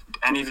to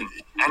anything.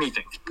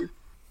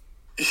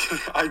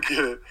 I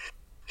get it.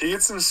 He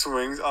gets some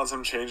swings on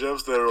some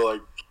changeups that are like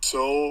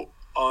so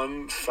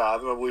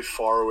unfathomably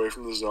far away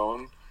from the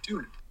zone,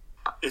 dude.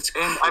 It's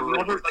and crazy. I've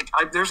never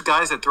there's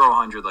guys that throw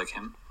 100 like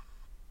him,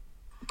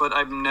 but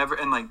I've never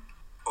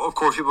of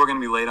course people are going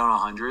to be late on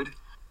 100,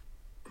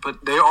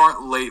 but they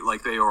aren't late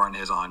like they are on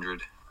his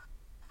 100.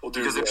 Well,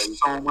 dude, because there's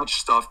so much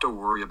stuff to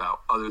worry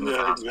about other than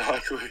that.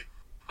 Exactly.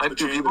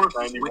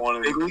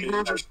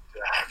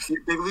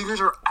 Big leaguers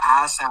are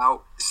ass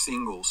out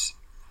singles,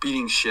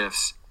 beating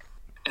shifts,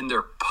 and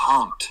they're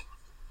pumped.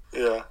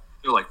 Yeah.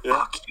 They're like,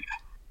 fuck yeah.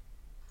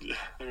 Yeah,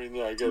 I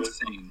mean, I get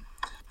insane.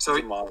 So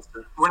we'll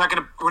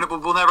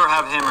never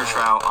have him or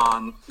Trout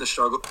on the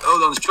struggle.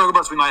 Oh, on the struggle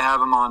bus we might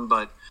have him on,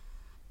 but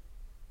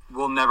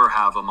we'll never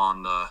have him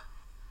on the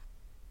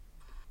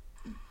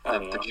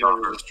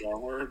jogger.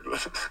 Strong word,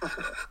 but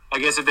I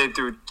guess if they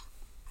threw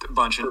a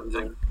bunch of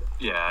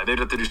they'd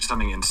have to do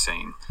something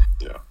insane.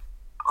 Yeah.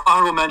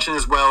 Honorable mention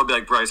as well would be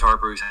like Bryce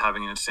Harper, who's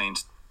having an insane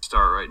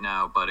start right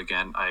now. But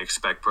again, I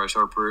expect Bryce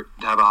Harper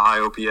to have a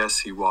high OPS.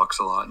 He walks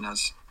a lot and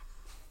it's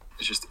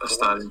just a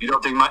stud. If you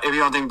don't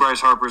think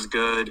Bryce Harper's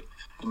good,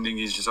 you think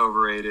he's just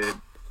overrated,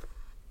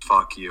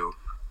 fuck you.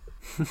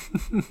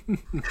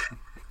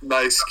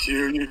 Nice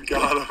Q, you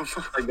got him.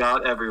 I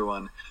got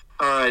everyone.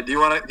 All right, do you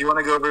want to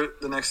go over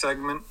the next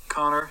segment,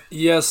 Connor?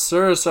 Yes,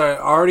 sir. Sorry, I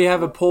already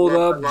have it pulled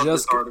up.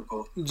 Just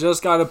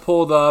got it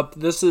pulled up.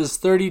 This is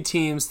 30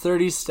 teams,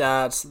 30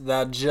 stats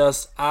that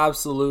just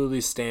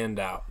absolutely stand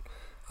out.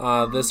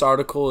 This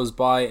article is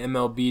by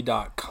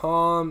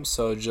MLB.com,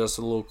 so just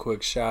a little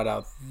quick shout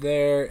out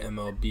there,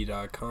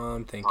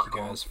 MLB.com. Thank you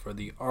guys for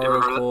the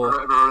article.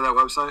 Ever heard of that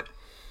website?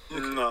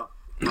 No,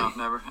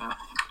 never.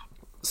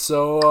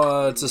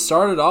 So to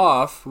start it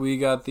off, we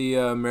got the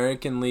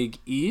American League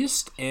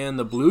East and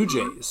the Blue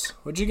Jays.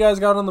 What you guys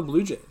got on the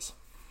Blue Jays?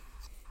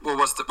 Well,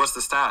 what's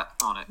the stat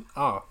on it?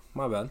 Oh,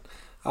 my bad.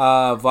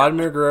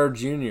 Vladimir Guerrero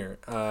Jr.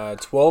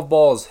 12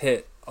 balls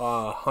hit,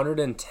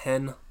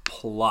 110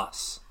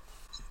 plus.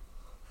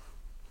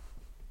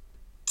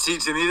 See,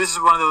 to me, this is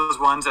one of those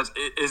ones that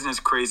isn't as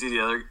crazy as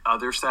the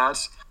other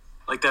stats.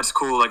 Like, that's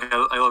cool. Like,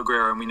 I love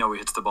Guerrero, and we know he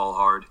hits the ball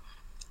hard.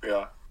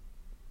 Yeah.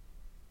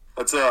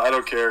 That's I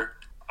don't care.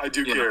 I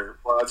do care.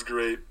 Vlad's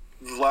great.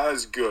 Vlad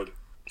is good.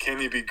 Can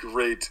he be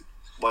great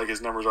like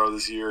his numbers are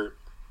this year?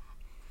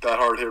 That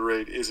hard hit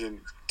rate isn't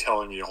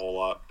telling me a whole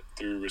lot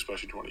through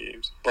especially 20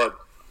 games. But,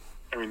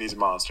 I mean, he's a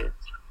monster.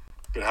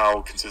 But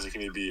how consistent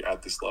can he be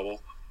at this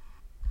level?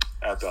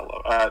 At that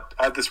level.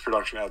 At this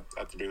production, at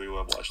the big league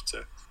level, I should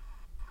say.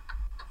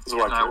 This is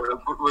what I care.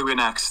 What we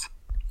next?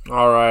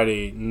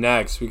 Alrighty,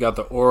 next we got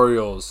the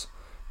Orioles.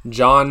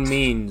 John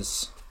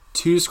Means,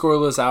 2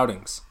 scoreless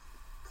outings.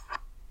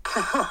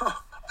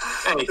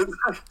 Hey,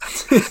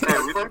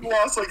 we've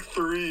lost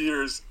 3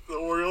 years. The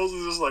Orioles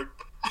is just like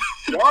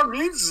John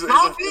Means.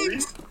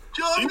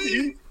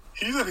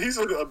 He's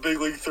a big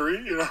league 3,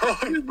 you know.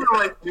 We're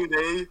like, dude,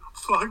 they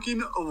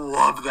fucking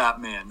love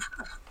that man.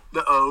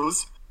 The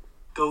O's.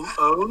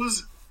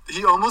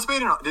 He almost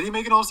made did he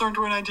make an All-Star in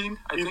 2019?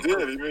 He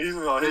did. He made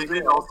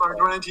an All-Star in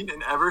 2019,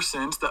 and ever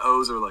since the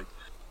O's are like,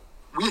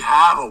 we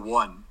have a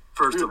 1.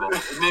 First of all,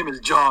 his name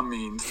is John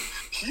Means.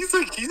 He's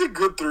a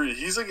good 3.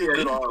 He's like a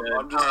good arm.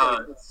 I'm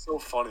just it's so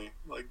funny.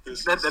 Like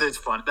this. That is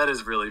fun. That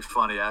is really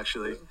funny,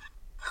 actually.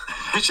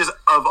 It's just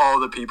of all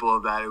the people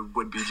of that, it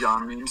would be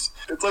John Means.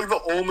 It's like the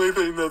only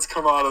thing that's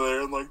come out of there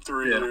in like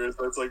 3 years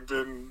that's like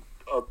been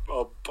a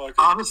bucket.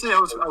 Honestly,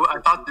 I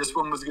thought this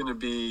one was gonna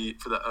be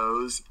for the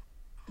O's,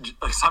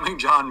 like something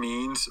John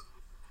Means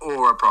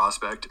or a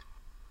prospect.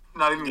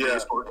 Not even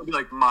baseball. It'd be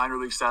like minor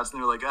league stats,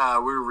 and they're like,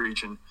 we're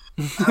reaching.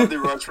 Had they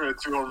rushed me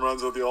 2 home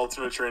runs at the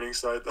alternate training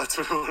site. That's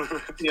what it would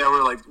have been. Yeah,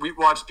 we're like, we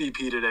watched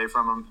BP today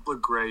from him.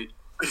 Looked great.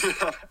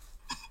 Yeah.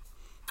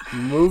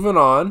 Moving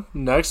on.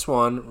 Next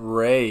one,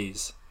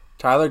 Rays.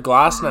 Tyler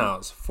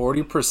Glasnow's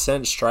 40%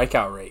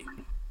 strikeout rate.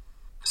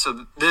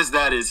 So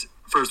that is,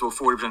 first of all,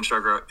 40%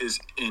 strikeout is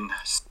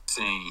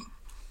insane.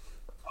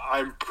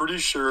 I'm pretty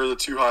sure the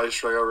 2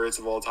 highest strikeout rates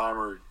of all time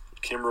are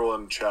Kimbrel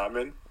and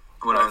Chapman.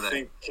 What are they? I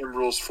think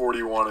Kimbrel's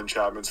 41 and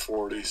Chapman's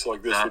 40. So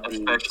like this would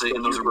be especially,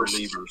 and those are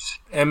relievers.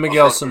 And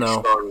Miguel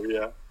Sano.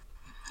 Yeah.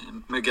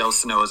 Miguel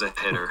Sano is a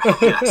hitter.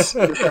 Yes.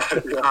 The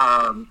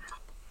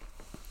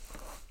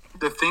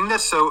thing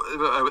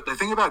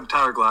about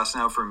Tyler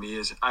Glasnow for me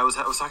is I was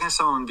talking to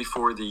someone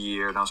before the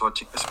year, and I was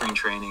watching spring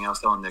training. I was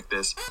telling Nick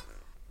this.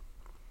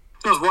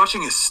 I was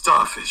watching his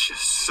stuff. It's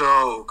just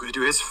so good,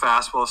 dude. His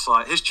fastball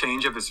slide, his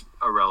changeup is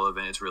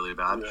irrelevant. It's really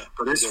bad,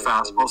 but his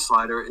fastball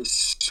slider is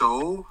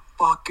so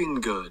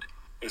fucking good.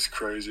 It's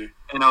crazy.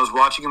 And I was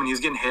watching him, and he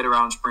was getting hit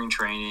around spring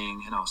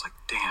training, and I was like,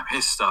 damn,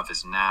 his stuff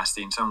is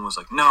nasty. And someone was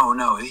like,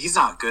 no, he's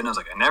not good. And I was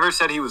like, I never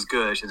said he was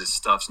good. I said his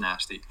stuff's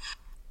nasty.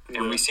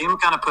 And we see him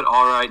kind of put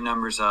all right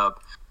numbers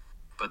up.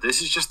 But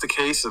this is just the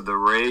case of the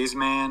Rays,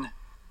 man,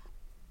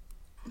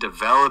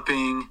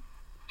 developing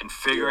and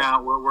figuring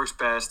out what works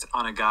best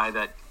on a guy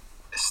that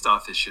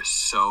stuff is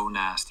just so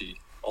nasty.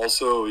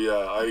 Also,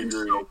 I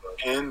agree.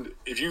 And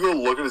if you go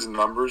look at his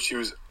numbers, he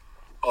was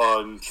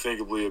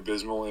unthinkably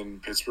abysmal in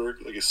Pittsburgh,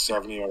 like a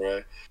 70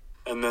 ERA.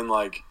 And then,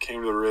 like,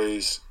 came to the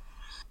Rays.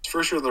 His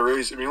first year in the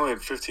Rays, he only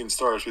had 15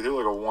 starts, but he threw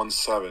like a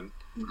 1.7.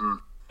 Mm-hmm.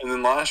 And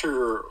then last year,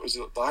 or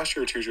 2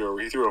 years ago,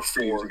 he threw a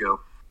 4. 2 years ago.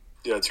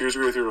 Yeah, 2 years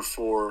ago he threw a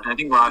 4. And I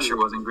think last year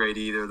wasn't great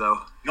either, though.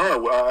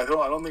 No, I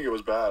don't think it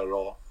was bad at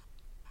all.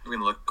 I'm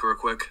gonna look real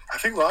quick. I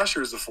think last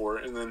year was the 4,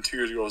 and then 2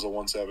 years ago was a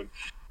 1.7.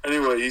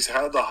 Anyway, he's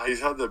had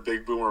the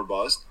big boomer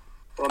bust,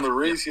 but on the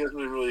Rays he hasn't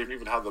really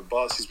even had the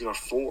bust. He's been a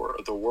 4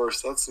 at the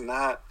worst. That's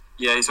not.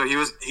 Yeah, so he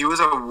was a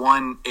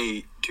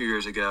 1.8 2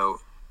 years ago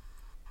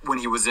when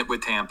he was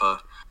with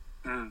Tampa,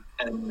 and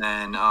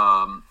then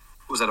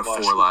was at a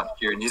 4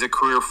 last year, and he's a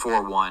career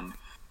 4.1.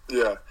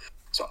 Yeah.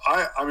 So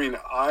I mean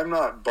I'm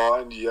not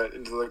bought yet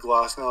into the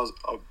Glasnow's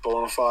a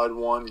bona fide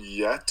one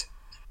yet,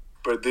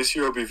 but this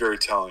year will be very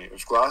telling.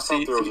 If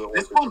Glasnow throws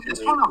this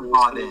one I'm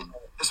bought in.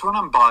 This one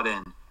I'm bought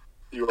in.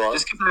 You are?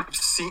 Just because I've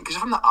seen, because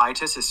from the eye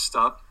test, his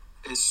stuff,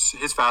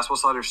 his fastball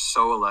slider is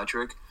so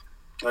electric.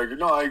 I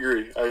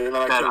agree.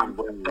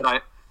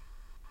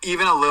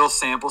 Even a little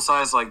sample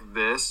size like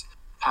this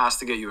has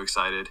to get you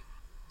excited.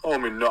 Oh, I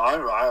mean, no,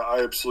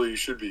 I absolutely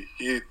should be.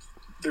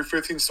 They're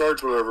 15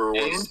 starts, whatever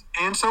it was.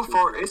 And so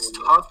far, it's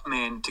tough,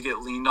 man, to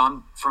get leaned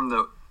on from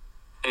the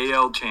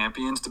AL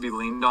champions, to be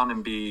leaned on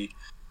and be,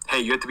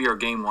 hey, you have to be our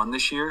game 1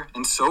 this year.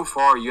 And so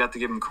far, you have to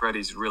give him credit.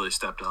 He's really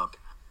stepped up.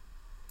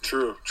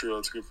 True.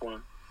 That's a good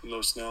point.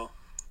 No Snell.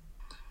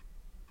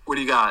 What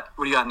do you got?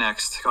 What do you got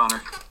next,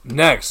 Connor?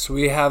 Next,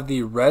 we have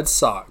the Red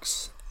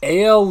Sox.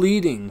 AL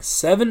leading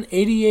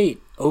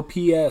 788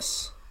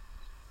 OPS.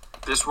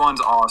 This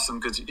one's awesome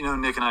because,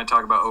 Nick and I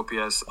talk about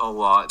OPS a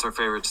lot. It's our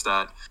favorite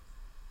stat.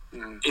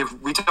 Mm-hmm. If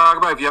we talk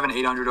about if you have an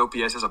 800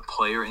 OPS as a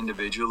player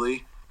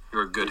individually,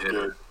 you're a good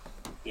hitter.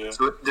 Yeah.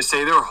 So to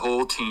say their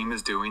whole team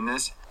is doing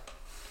this,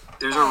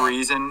 there's a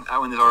reason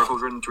when this article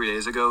was written 3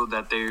 days ago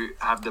that they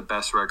have the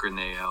best record in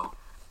the AL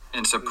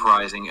and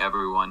surprising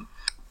everyone.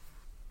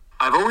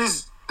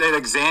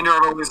 Alexander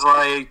I've always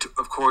liked.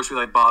 Of course, we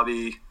like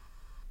Bobby.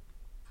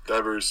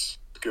 Devers,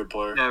 good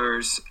player.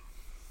 Devers.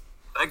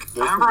 I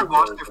remember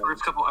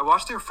I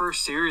watched their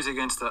first series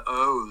against the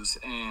O's,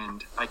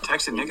 and I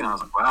texted Nick and I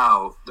was like,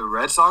 wow, the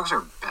Red Sox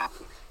are bad.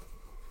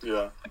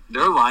 Yeah.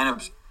 Their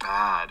lineup's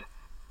bad.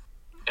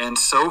 And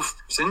so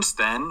since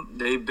then,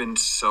 they've been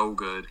so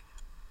good.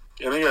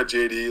 Yeah, they got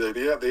JD.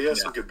 They have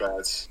some good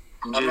bats.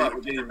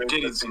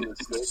 JD's been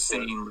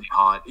insanely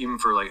hot. Even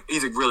for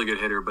he's a really good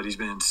hitter, but he's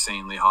been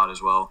insanely hot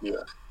as well.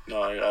 Yeah,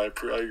 no, I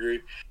agree.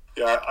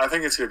 Yeah, I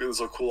think this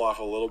will cool off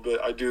a little bit.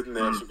 I do think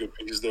they have some good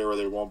pieces there where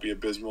they won't be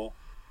abysmal.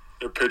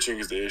 Their pitching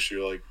is the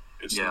issue.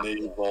 It's Nate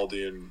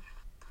Eovaldi and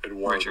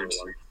Warner. Richards.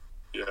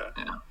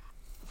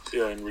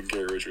 Yeah, and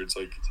Gary Richards.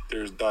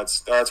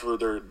 That's where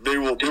they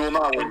will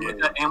not win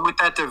games. And with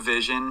that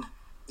division.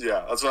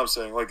 Yeah, that's what I'm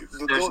saying.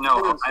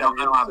 I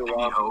don't have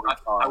any hope.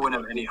 I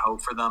wouldn't have any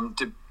hope for them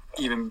to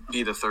even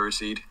be the 3rd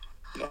seed.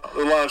 No,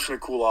 their lineup's going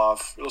to cool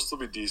off. It'll still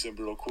be decent,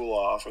 but it'll cool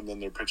off, and then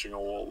their pitching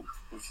will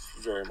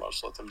very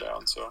much let them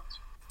down. So,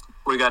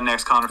 what do you got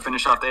next, Connor?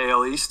 Finish off the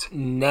AL East?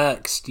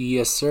 Next,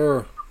 yes,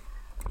 sir.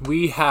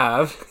 We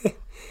have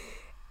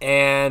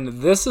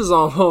And this is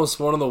almost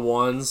one of the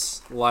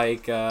ones,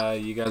 like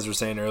you guys were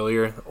saying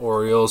earlier,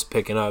 Orioles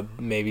picking up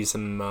maybe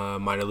some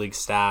minor league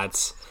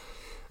stats.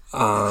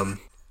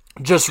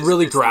 Just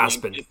really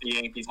grasping. It's the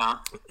Yankees, huh?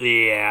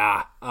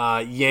 Yeah.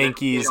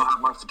 Yankees. They don't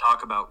have much to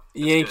talk about.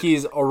 That's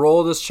Yankees,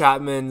 Aroldis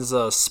Chapman's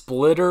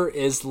splitter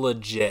is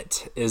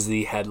legit, is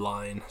the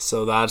headline.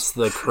 So that's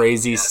the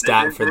crazy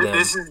stat for them.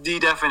 This is the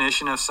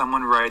definition of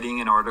someone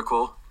writing an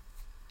article.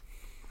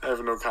 I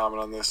have no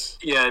comment on this.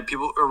 Yeah,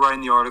 people are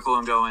writing the article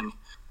and going,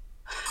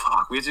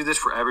 fuck, we have to do this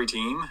for every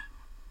team?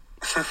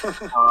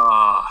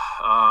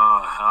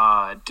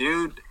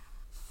 Dude,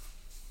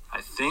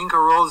 I think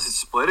Aroldis'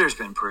 splitter's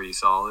been pretty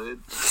solid.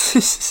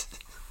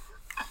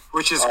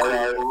 Which is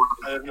cool.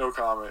 I have no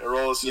comment.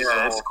 Aroldis is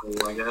that's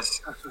cool, I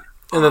guess.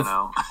 And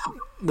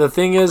the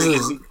thing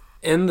is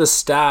in the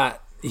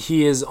stat,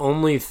 he has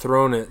only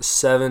thrown it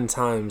 7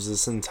 times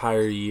this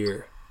entire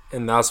year.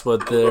 And that's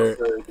what the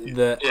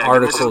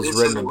article is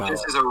written about.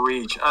 This is a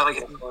reach.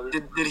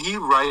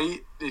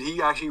 Did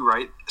he actually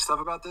write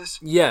stuff about this?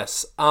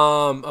 Yes.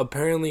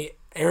 Apparently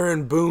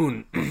Aaron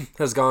Boone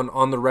has gone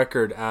on the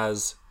record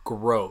as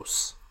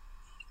gross.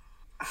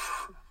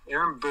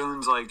 Aaron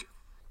Boone's like,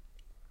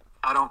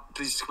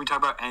 please, can we talk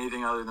about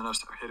anything other than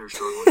us hitters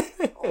struggling?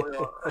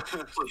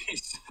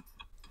 Please.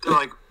 They're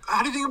like,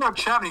 how do you think about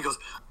Chapman? He goes,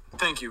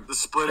 thank you. The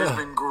splitter's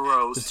been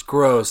gross. It's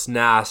gross,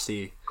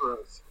 nasty.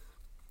 Gross.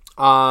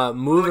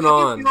 Moving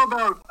on. How do you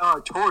feel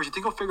about Torres? You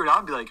think he'll figure it out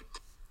and be like,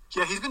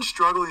 yeah, he's been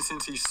struggling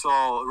since he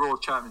saw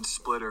Aroldis Chapman's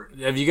splitter.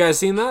 Have you guys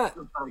seen that?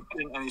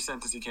 In any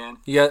sense as he can.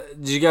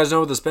 Did you guys know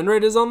what the spin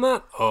rate is on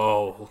that?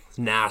 Oh,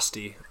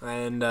 nasty.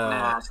 And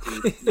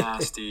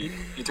nasty.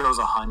 He throws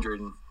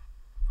 100.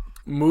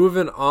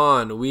 Moving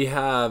on, we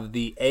have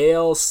the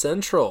AL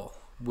Central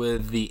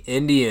with the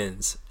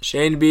Indians.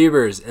 Shane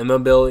Bieber's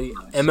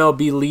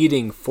MLB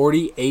leading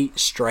 48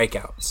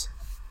 strikeouts.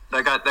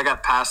 That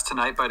got passed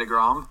tonight by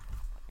DeGrom.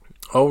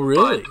 Oh,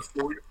 really?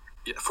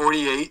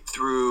 48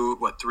 through,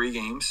 3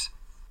 games?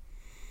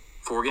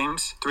 4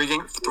 games? 3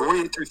 games?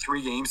 48 through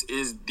 3 games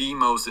is the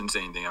most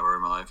insane thing I've ever heard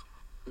in my life.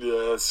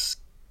 Yeah, that's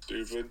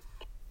stupid.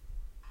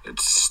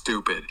 It's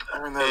stupid.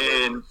 I mean,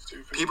 and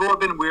people have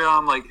been weird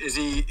on, is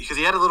he... Because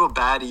he had a little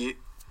bad... he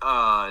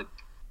had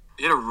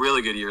a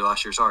really good year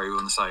last year. Sorry, he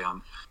won the Cy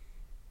Young.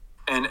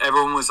 And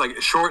everyone was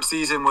like, short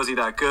season, was he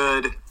that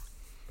good?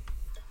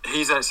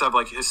 He's that stuff,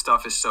 his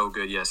stuff is so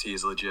good. Yes, he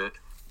is legit.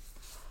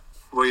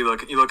 What are you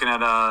looking? You looking at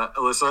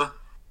Alyssa?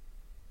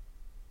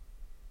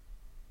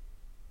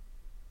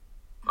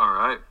 All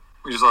right.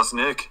 We just lost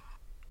Nick.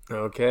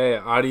 Okay.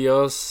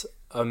 Adios,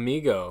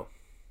 amigo.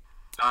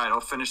 All right. I'll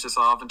finish this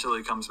off until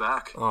he comes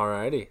back.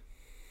 Alrighty.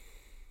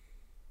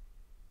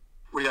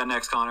 What do you got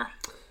next, Connor?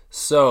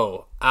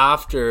 So,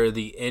 after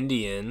the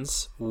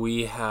Indians,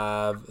 we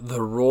have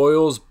the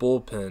Royals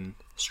bullpen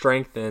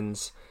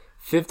strengthens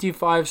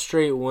 55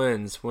 straight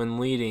wins when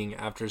leading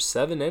after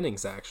 7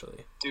 innings,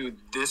 actually. Dude,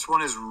 this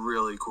one is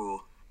really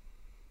cool.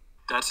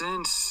 That's an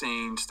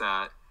insane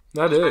stat.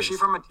 Especially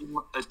from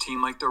a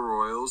team like the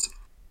Royals.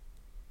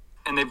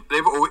 And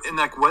they've always, and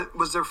what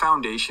was their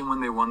foundation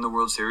when they won the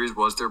World Series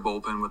was their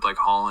bullpen with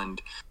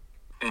Holland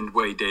and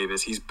Wade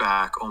Davis. He's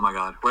back. Oh my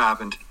God. What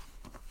happened?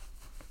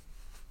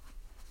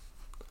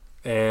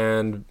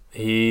 And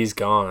he's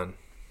gone.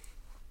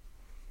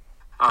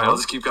 All right, I'll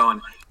just keep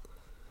going.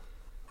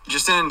 I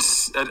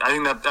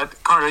think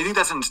that Connor, I think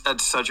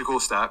that's such a cool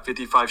stat.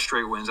 55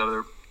 straight wins out of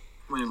their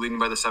when you're leading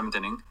by the 7th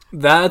inning.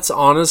 That's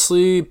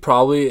honestly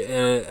probably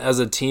as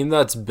a team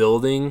that's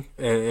building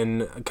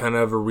in kind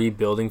of a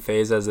rebuilding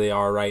phase as they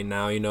are right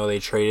now. They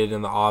traded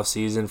in the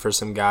offseason for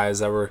some guys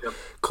that were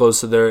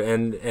close to their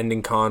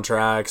ending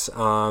contracts.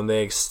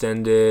 They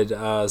extended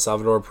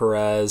Salvador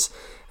Perez.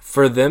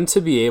 For them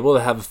to be able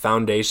to have a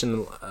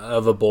foundation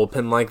of a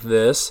bullpen like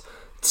this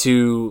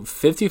to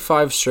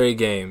 55 straight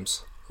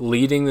games,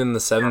 leading in the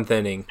 7th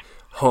inning,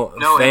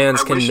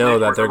 fans can know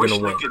that they're going to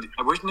win.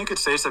 I wish Nick could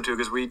say stuff too,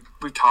 because we've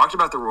talked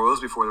about the Royals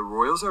before. The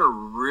Royals are a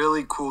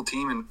really cool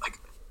team, and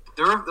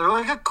they're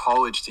like a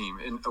college team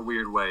in a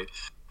weird way.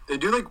 They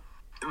do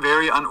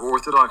very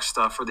unorthodox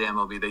stuff for the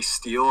MLB. They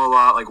steal a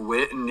lot.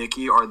 Witt and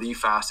Nicky are the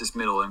fastest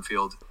middle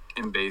infield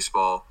in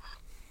baseball,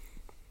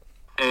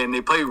 and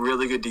they play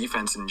really good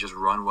defense and just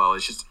run well.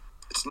 It's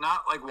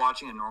not like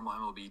watching a normal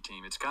MLB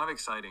team. It's kind of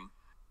exciting.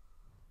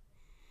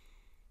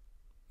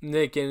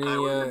 Nick,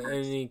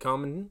 any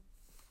comment?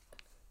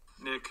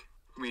 Nick,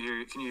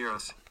 can you hear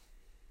us?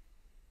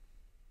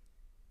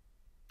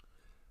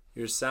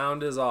 Your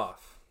sound is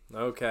off.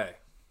 Okay.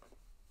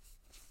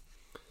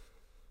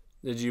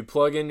 Did you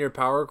plug in your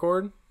power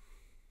cord?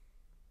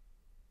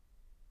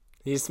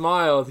 He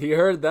smiled. He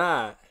heard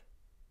that.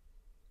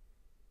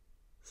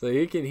 So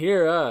he can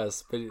hear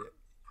us, but...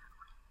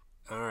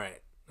 Alright.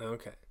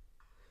 Okay.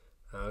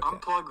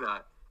 Unplug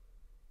that.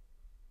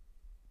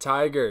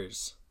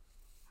 Tigers.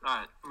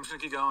 Alright, I'm just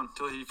gonna keep going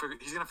until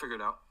he's gonna figure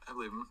it out. I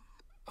believe him.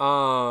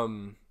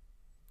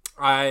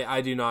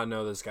 I do not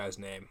know this guy's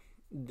name.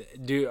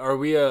 Are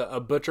we a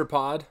butcher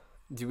pod?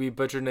 Do we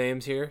butcher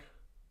names here?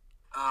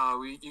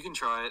 You can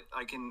try it.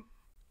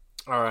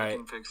 All right. I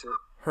can fix it.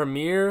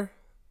 Jeimer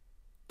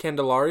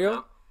Candelario.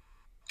 Yep.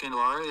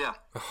 Candelario,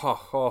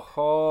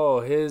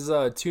 yeah. His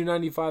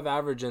 295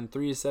 average and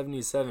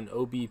 377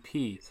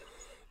 OBP.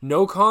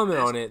 No comment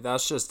on it.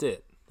 That's just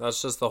it.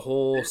 That's just the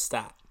whole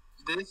stat.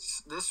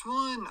 This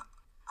one,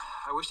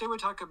 I wish they would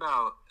talk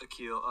about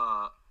Akil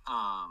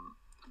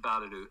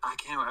Badou. I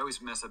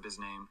always mess up his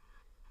name.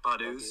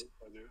 Badou's.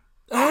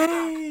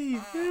 Hey,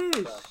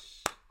 fish.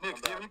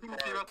 Nick, do you have anything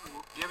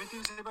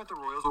to say about the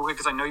Royals? Okay,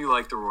 because I know you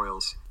like the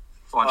Royals.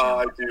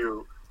 I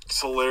do.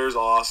 Solaire's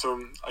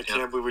awesome. I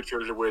can't believe we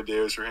traded away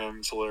Davis for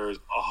him. Slayer is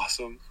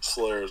awesome.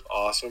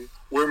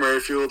 Whit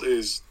Merrifield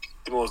is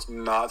the most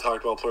not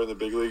talked about player in the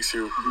big leagues,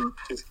 who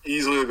is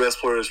easily the best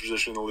player at his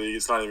position in the league.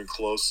 It's not even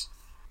close.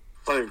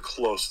 And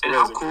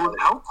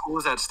how cool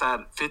is that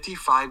stat?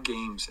 55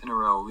 games in a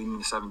row leading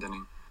the 7th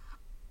inning.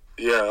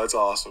 Yeah, that's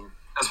awesome.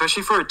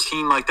 Especially for a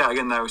team like that,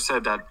 again, that I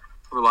said that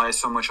relies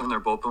so much on their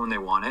bullpen when they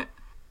want it.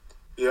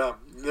 Yeah,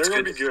 they're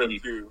going to be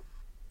good, too.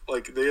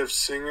 Like, they have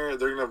Singer.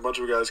 They're going to have a bunch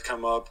of guys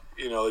come up.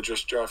 You know, they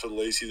just drafted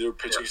Lacey. Their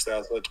pitching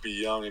stats let to be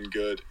young and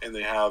good. And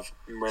they have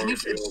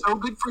Merrifield. It's so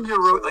good for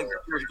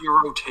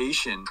your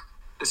rotation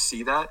to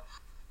see that.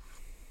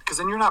 Because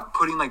then you're not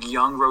putting, like,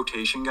 young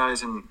rotation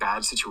guys in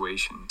bad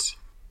situations.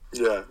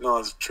 Yeah, no,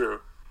 that's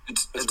true.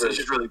 It's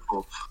just really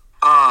cool.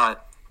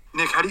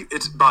 Nick,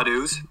 it's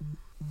Badou's?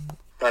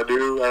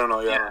 Badou? I don't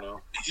know. Yeah. I don't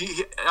know.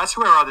 That's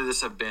who I'd rather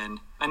this have been.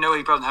 I know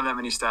he probably doesn't have that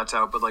many stats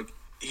out, but, like,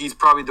 he's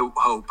probably the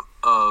hope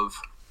of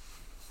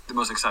the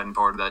most exciting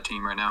part of that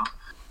team right now.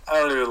 I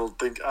don't even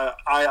think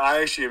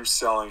I actually am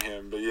selling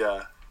him, but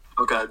yeah.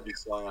 Okay. I'd be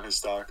selling on his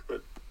stock,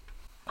 but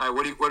all right,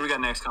 what do we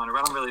got next, Connor?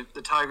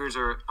 The Tigers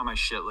are on my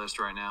shit list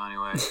right now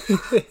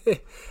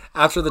anyway.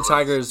 After the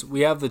Tigers,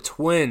 we have the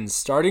Twins.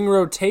 Starting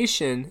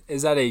rotation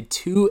is at a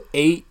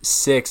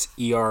 2.86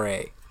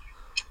 ERA.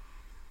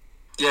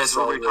 Yes,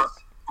 what we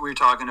were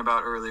talking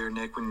about earlier,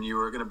 Nick, when you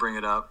were going to bring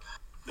it up.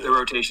 The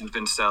rotation's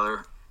been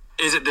stellar.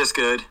 Is it this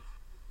good?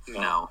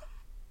 No,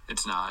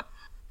 it's not.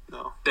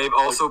 No. They've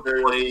also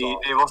played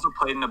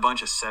in a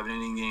bunch of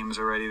 7-inning games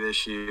already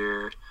this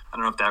year. I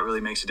don't know if that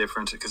really makes a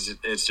difference because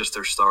it's just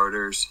their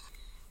starters.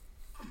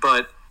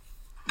 But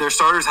their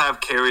starters have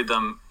carried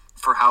them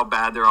for how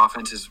bad their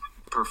offense has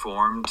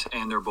performed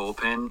and their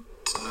bullpen.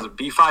 So the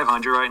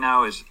B500 right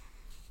now is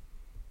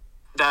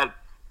that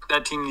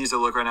team needs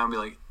to look right now and be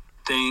like,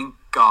 thank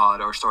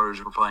God our starters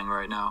are playing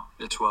right now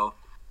as well.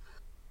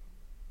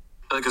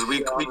 Because we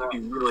could be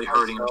really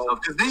hurting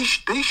ourselves. Because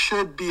they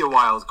should be a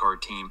wild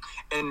card team,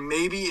 and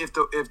maybe if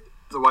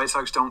the White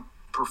Sox don't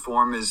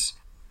perform as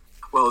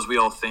well as we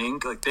all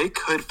think, like they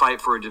could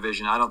fight for a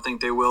division. I don't think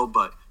they will,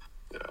 but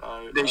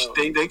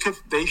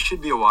they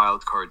should be a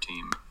wild card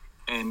team.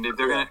 And if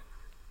they're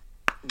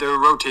their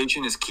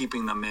rotation is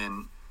keeping them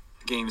in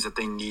games that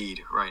they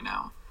need right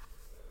now.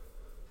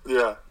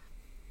 Yeah,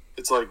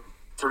 it's like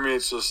for me,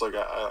 it's just like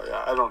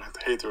I don't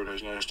hate the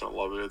rotation. I just don't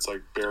love it. It's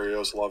like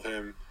Barrios, love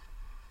him.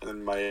 And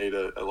then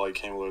Maeda, I like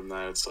him more than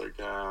that. It's like,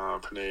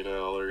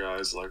 Pineda, other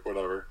guys, like,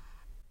 whatever.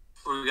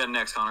 What do we got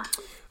next, Connor?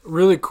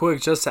 Really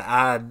quick, just to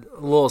add a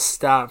little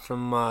stat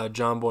from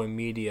John Boy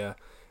Media.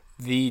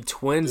 The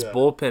Twins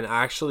bullpen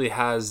actually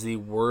has the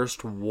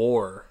worst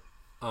WAR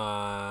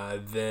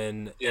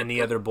than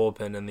any other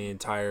bullpen in the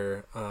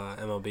entire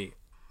MLB.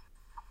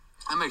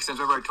 That makes sense.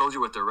 Remember I told you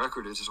what their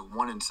record is. It's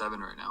 1-7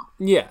 right now.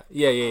 Yeah.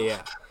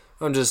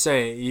 I'm just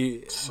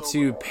saying,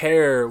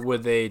 pair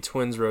with a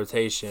Twins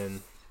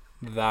rotation,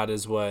 that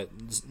is what,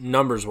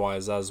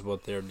 numbers-wise, that is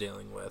what they're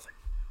dealing with.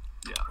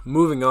 Yeah.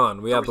 Moving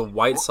on, we have the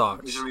White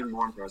Sox. These are even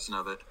more impressive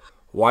of it.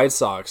 White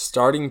Sox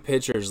starting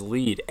pitchers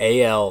lead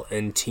AL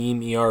and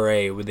team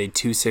ERA with a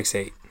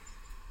 2.68.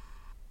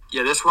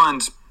 Yeah, this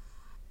one's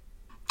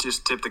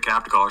just tip the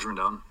cap to College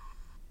Rendon.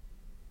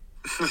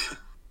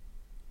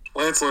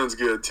 Lance Lynn's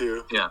good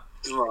too. Yeah,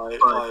 he's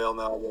my IL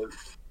now,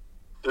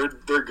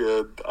 but they're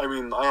good. I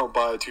mean, I don't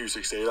buy a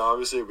 2.68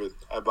 obviously, but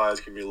I buy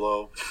it's gonna be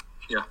low.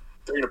 Yeah.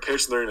 They're going to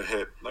pitch and they're going to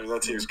hit. I mean,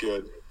 that team's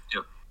good.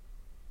 Yep.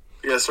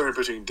 You got starting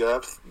pitching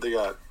depth. They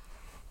got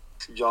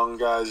young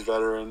guys,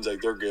 veterans.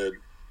 Like, they're good.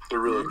 They're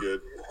really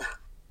good.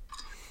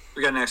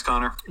 We got next,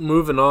 Connor.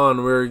 Moving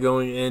on, we're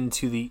going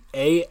into the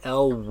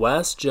AL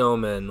West,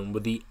 gentlemen,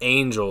 with the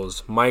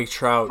Angels. Mike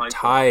Trout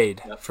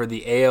tied for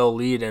the AL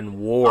lead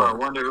in WAR. I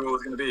wonder who it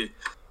was going to be.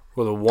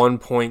 With a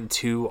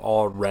 1.2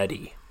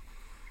 already.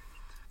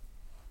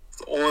 It's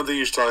the only thing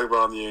you should talk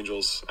about on the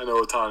Angels. I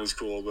know Ohtani's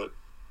cool, but...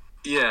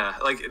 Yeah,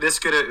 like this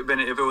could have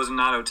been if it was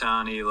not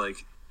Ohtani,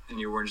 like, and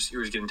you were just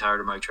getting tired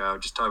of Mike Trout.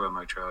 Just talk about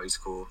Mike Trout. He's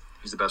cool.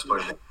 He's the best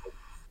player.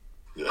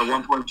 Yeah. A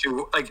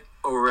 1.2 like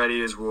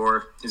already is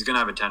WAR. He's gonna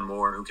have a 10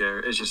 more. Who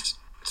cares?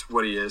 It's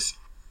what he is.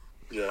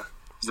 Yeah,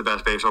 he's the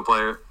best baseball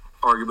player,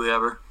 arguably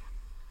ever.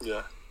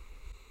 Yeah.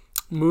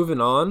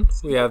 Moving on,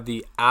 we have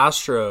the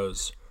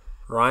Astros.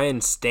 Ryan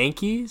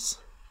Stankies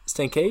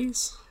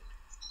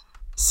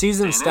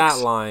season stat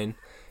line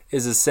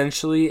is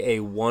essentially a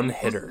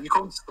one-hitter. You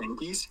call them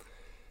Stankies?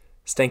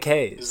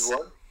 Stankays.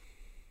 What?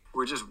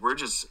 We're just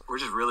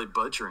really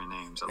butchering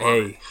names. I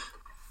love it.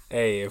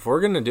 Hey, if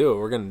we're gonna do it,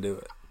 we're gonna do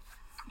it.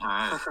 All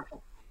right.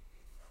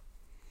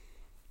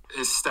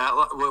 His stat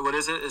line, what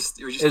is it?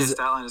 Would you say his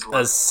stat line is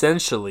what?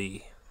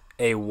 Essentially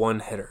a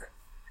one-hitter.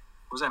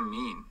 What does that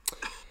mean?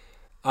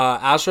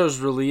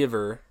 Astros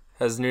reliever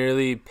has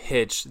nearly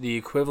pitched the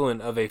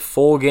equivalent of a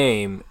full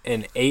game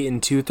in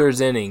 8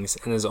 2/3 innings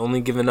and has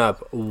only given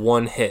up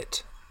one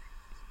hit.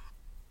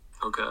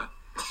 Okay.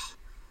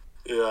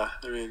 Yeah,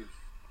 I mean,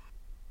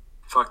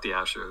 fuck the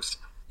Astros.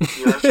 The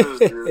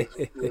Astros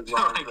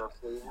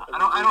I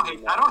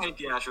don't hate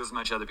the Astros as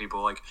much as other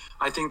people. Like,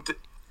 I think that,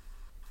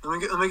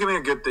 let me give me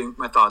a good thing.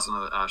 My thoughts on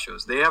the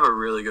Astros. They have a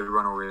really good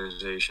run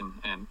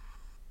organization, and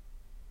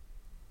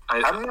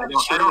I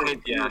don't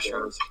hate the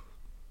Astros.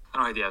 I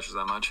don't hate the Astros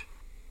that much.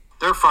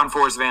 Their front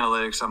force of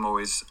analytics, I'm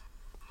always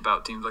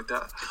about teams like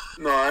that.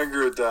 No, I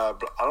agree with that,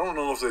 but I don't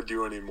know if they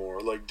do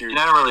anymore. Like, dude,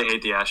 I don't really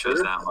hate the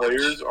Astros that much.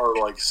 Players are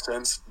like,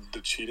 since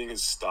the cheating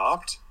has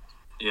stopped,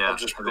 have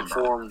just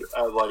performed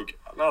at like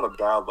not a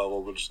bad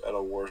level, but just at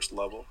a worse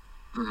level.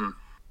 Mm-hmm.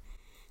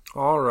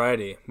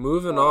 Alrighty,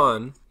 moving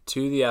on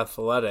to the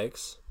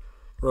Athletics.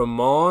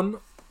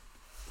 Ramon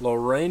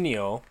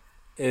Laureano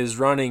is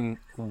running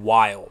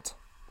wild.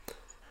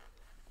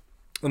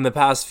 In the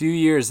past few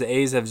years, the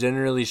A's have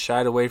generally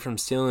shied away from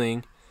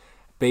stealing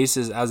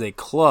bases as a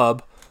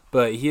club,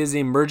 but he is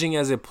emerging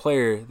as a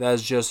player that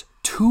is just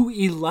too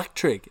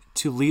electric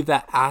to leave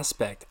that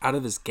aspect out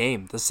of his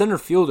game. The center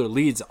fielder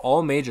leads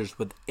all majors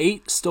with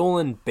 8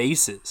 stolen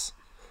bases.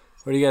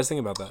 What do you guys think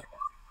about that?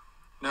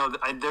 No,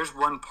 there's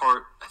one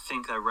part I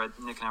think I read.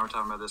 Nick and I were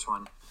talking about this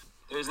one.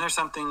 Isn't there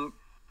something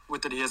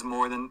with that he has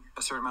more than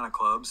a certain amount of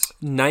clubs?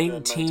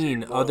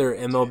 19 other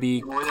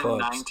MLB more clubs. More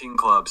than 19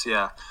 clubs,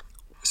 yeah.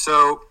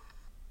 So,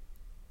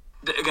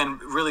 again,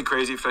 really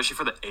crazy, especially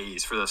for the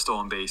A's, for the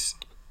stolen base.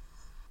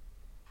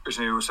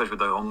 Especially with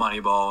the whole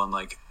Moneyball and,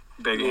 like,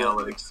 big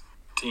analytics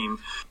team.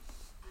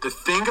 The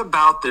thing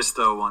about this,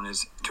 though, one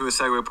is, to a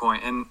segue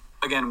point, and,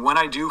 again, when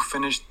I do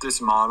finish this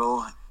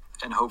model,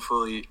 and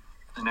hopefully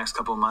the next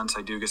couple of months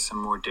I do get some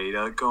more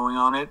data going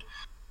on it,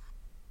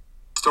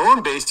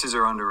 stolen bases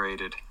are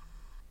underrated.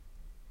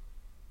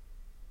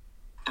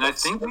 And I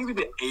think maybe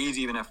the A's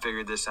even have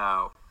figured this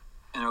out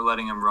and are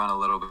letting him run a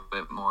little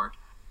bit more.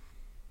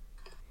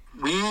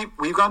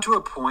 We've gone to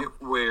a point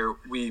where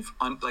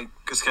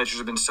because catchers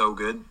have been so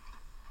good,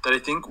 that I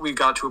think we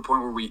got to a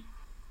point where we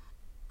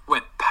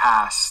went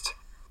past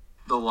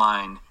the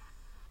line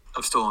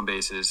of stolen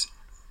bases.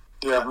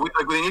 Yeah.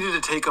 We needed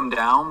to take them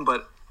down,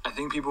 but I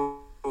think people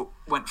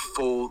went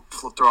full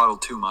throttle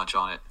too much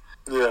on it.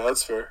 Yeah,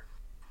 that's fair.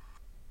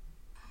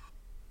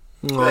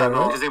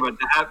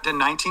 The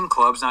 19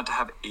 clubs not to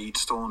have 8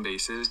 stolen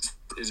bases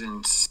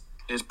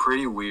is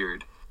pretty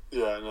weird.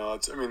 Yeah, no,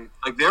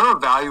 there are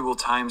valuable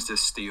times to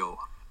steal.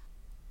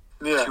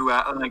 Yeah.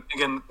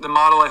 Again, the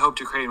model I hope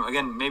to create.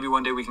 Again, maybe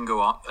one day we can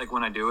go on. Like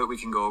when I do it, we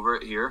can go over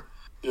it here.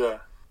 Yeah.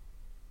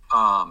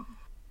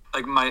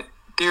 My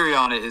theory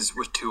on it is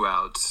with 2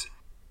 outs.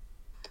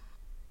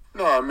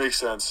 No, it makes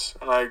sense,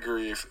 and I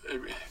agree. You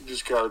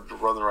just got to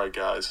run the right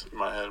guys in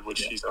my head,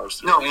 which he's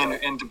obviously. No,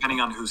 and depending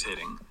on who's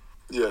hitting.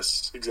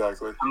 Yes,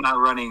 exactly. I'm not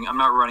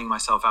running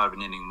myself out of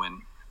an inning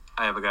when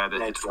I have a guy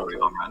that hits 40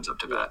 home runs up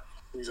to bat.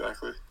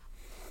 Exactly.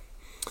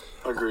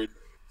 Agreed.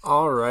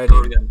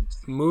 Alrighty.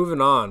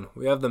 Moving on.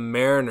 We have the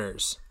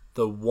Mariners.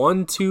 The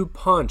 1-2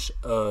 punch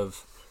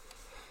of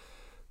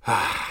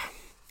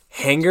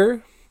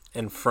Hanger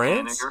and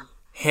France.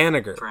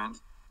 Haniger.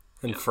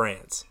 And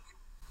France.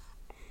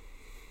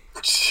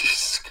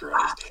 Jesus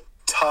Christ.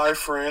 Ty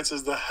France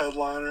is the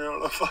headliner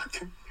on a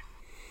fucking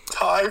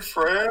Ty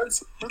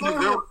France?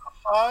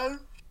 Ty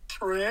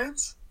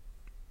France?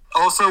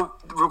 Also,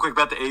 real quick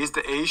about the A's.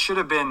 The A's should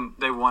have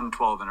they won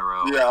 12 in a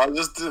row. Yeah, I was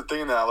just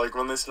thinking that. Like,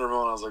 when they said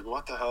Ramon, I was like,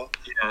 what the hell?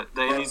 Yeah,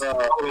 the A's have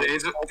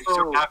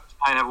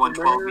won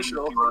 12 Mariners should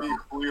also be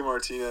Julio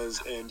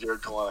Martinez and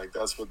Jared Kelenic.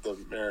 That's what the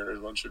Mariners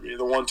one should be.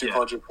 The 1-2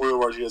 punch of Julio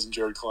Martinez and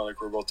Jared Kelenic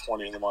were both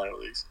 20 in the minor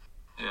leagues.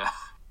 Yeah.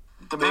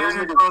 The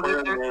Mariners, bro,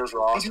 they do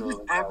this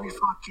every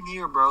fucking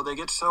year, bro. They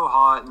get so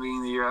hot in the beginning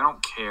of the year. I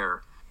don't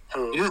care.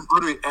 Who? It is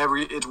literally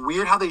it's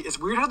weird how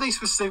they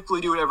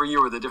specifically do it every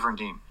year with a different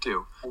team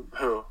too.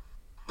 Who?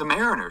 The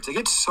Mariners. They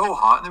get so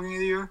hot in the beginning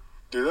of the year.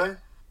 Do they?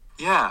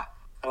 Yeah.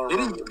 They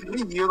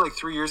did a year like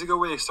 3 years ago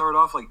where they started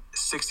off like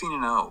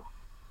 16-0.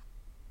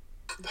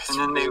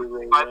 And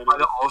then by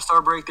the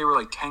All-Star break they were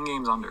like 10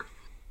 games under.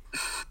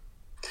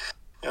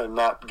 Yeah,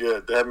 not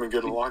good. They haven't been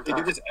good in a long time.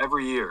 They do this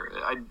every year.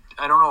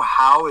 I don't know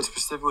how it's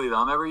specifically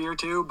them every year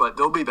too, but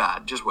they'll be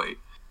bad. Just wait.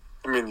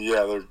 I mean,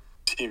 yeah, their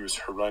team is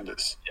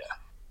horrendous. Yeah.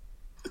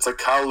 It's like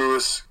Kyle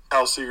Lewis,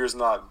 Kyle Seager's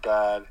not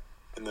bad,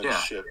 and then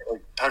shit.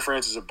 Like, Ty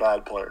France is a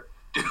bad player.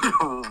 Dude,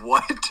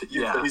 what?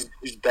 Yeah.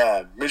 He's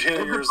bad. Mitch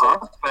Haniger is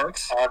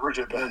average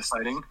at best.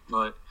 Exciting,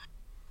 but...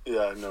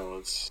 Yeah, no,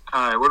 it's...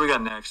 All right, what do we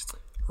got next?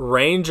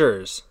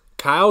 Rangers.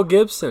 Kyle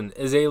Gibson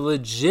is a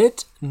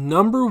legit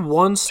number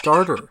 1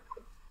 starter.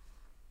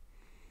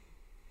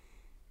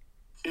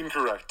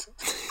 Incorrect.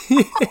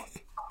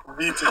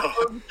 Veto.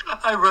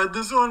 I read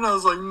this one and I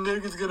was like,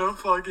 Nick is gonna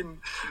fucking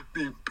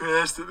be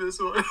pissed at this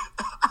one.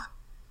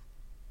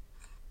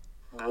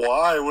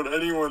 Why would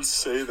anyone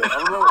say that?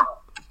 I don't know.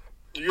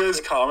 You guys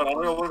comment. I'm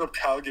gonna look up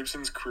Kyle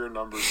Gibson's career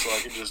numbers so I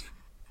can just.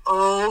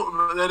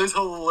 Oh, that is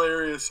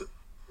hilarious.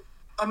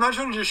 I'm not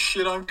trying to just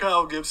shit on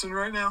Kyle Gibson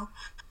right now.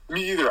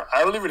 Me either.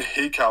 I don't even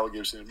hate Kyle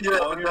Gibson. Yeah,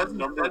 that's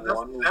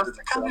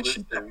the kind of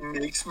shit that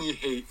makes me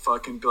hate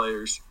fucking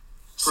players.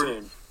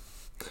 Same.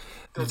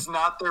 That's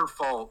not their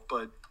fault,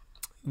 but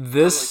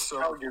this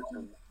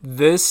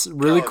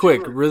really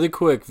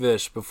quick,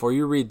 Vish, before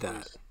you read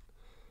that.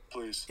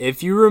 Please.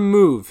 If you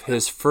remove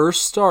his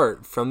first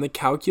start from the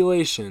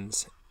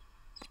calculations,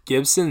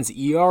 Gibson's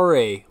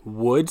ERA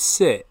would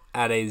sit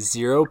at a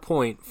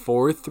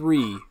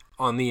 0.43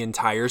 on the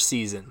entire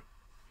season.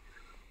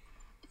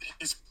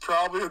 He's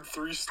probably had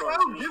 3 starts.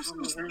 Kyle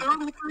Gibson's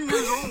 33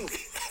 years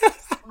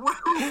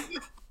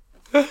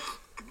old.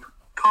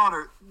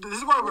 Connor, this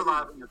is why we're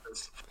laughing at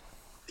this.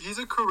 He's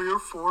a career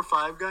 4 or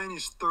 5 guy, and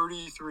he's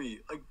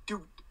 33. Like,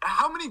 dude,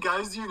 how many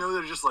guys do you know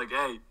that are just like,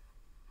 hey,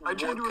 I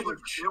turned to a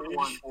legit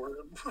one.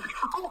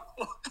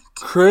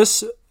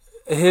 Chris,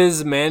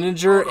 his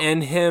manager,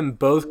 and him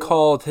both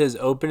called his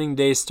opening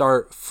day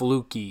start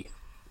fluky.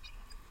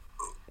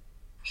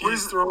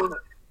 He's thrown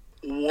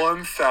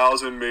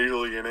 1,000 major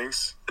league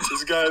innings.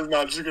 This guy is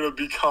not just going to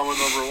become a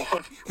number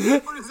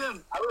 1. What is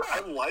that?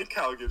 I like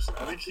Kyle Gibson.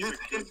 I think he's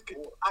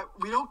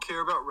we don't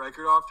care about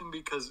record often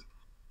because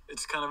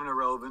it's kind of an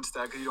irrelevant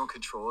stat because you don't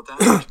control it that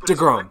much. But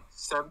DeGrom.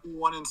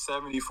 71 and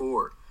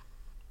 74.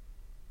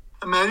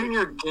 Imagine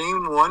your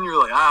game 1, you're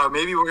like,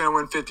 maybe we're going to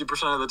win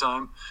 50% of the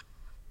time.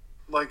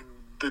 Like,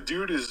 the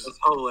dude is That's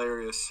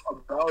hilarious.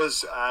 About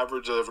as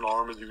average of an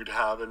arm as you could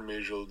have in the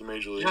major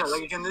leagues. Yeah,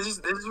 like again, these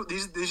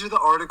are the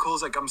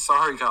articles. Like, I'm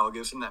sorry, Kyle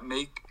Gibson, that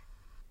make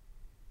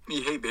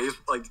me hate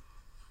baseball. Like,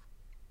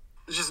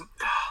 it's just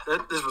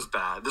this was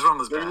bad. This one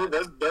was bad.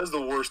 That's the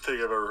worst take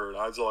I've ever heard.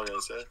 That's all I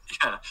gotta say.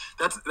 Yeah,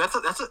 that's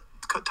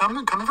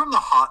coming from the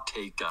hot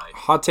take guy.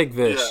 Hot take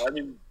Vish. Yeah, I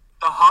mean.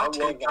 The hot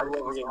take. I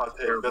love a hot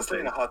take. That's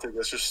not a hot take.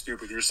 That's just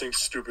stupid. You're saying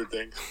stupid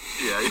things.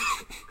 Yeah.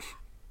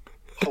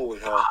 Holy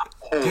hell!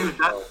 Dude,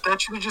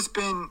 that should have just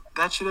been.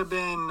 That should have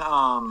been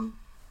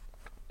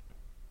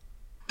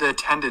the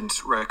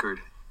attendance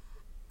record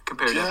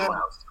compared to the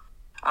last.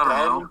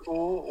 I don't know.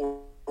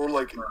 Cool, or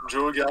like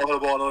Joey Gallo hit a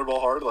ball, another ball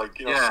hard,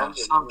 like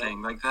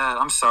something like that.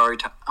 I'm sorry,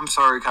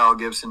 Kyle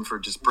Gibson, for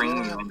just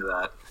bringing you into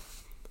that.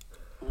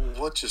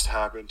 What just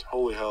happened?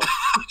 Holy hell!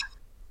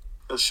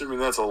 That's a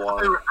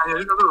lot. I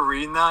remember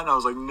reading that, and I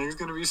was like, Nick's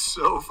going to be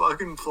so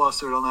fucking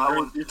flustered on that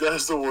one.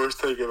 That's the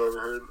worst take I've ever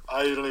heard.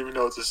 I don't even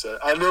know what to say.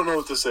 I don't know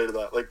what to say to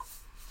that. Like,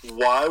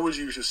 why would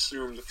you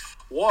assume that?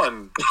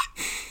 One,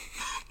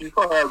 you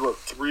probably had,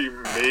 3,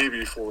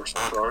 maybe 4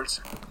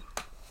 starts.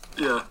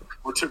 Yeah.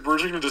 We're just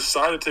going to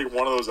decide to take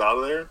one of those out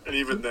of there, and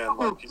even then,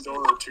 he's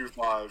only at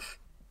 2.5.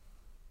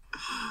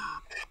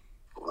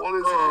 What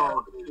is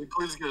that?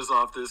 Please get us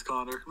off this,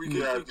 Connor.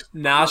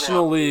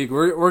 National League.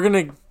 We're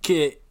going to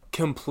get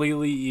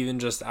completely even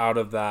just out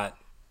of that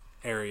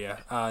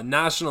area.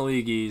 National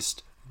League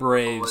East,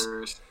 Braves,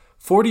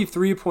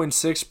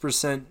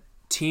 43.6%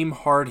 team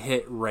hard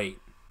hit rate.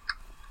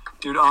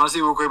 Dude,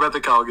 honestly, real quick about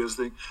the Kyle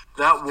Gibson thing.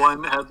 That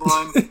one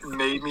headline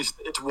made me.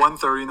 It's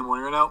 1:30 in the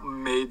morning right now.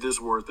 Made this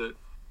worth it.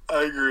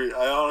 I agree.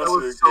 I honestly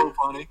agree. That was so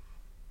funny.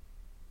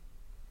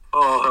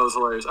 Oh, that was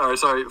hilarious. All right,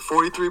 sorry.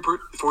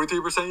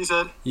 43%. You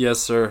said? Yes,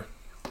 sir.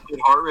 Good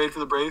heart rate for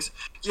the Braves.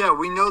 Yeah,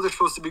 we know they're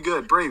supposed to be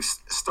good. Braves,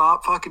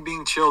 stop fucking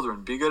being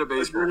children. Be good at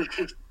baseball.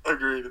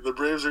 Agreed. The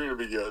Braves are going to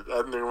be good. I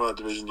think they're going to win that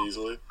division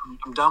easily.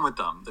 I'm done with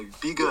them.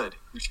 Be good.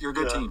 You're a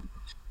good team.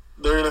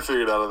 They're going to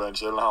figure it out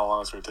eventually. I don't know how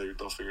long it's going to take.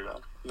 They'll figure it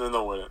out. And then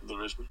they'll win it, the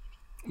division.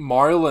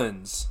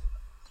 Marlins.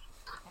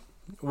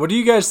 What do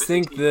you guys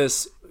think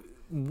this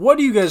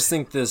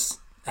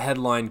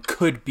headline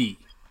could be?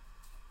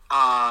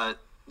 The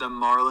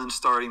Marlins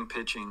starting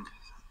pitching.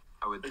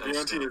 I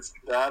guarantee it's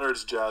that or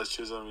it's Jazz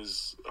Chisholm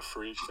is a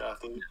freak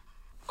athlete.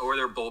 Or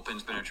their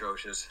bullpen's been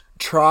atrocious.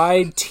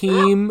 Tried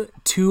team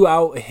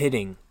 2-out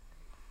hitting.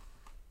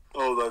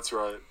 Oh, that's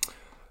right.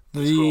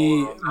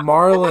 The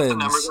Marlins. The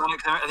numbers on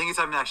it? I think it's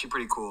actually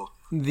pretty cool.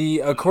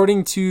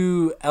 According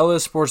to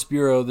LS Sports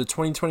Bureau, the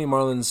 2020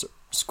 Marlins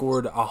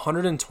scored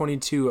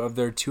 122 of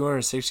their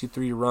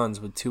 263 runs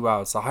with 2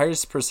 outs, the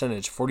highest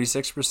percentage,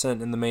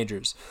 46% in the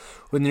majors.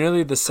 With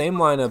nearly the same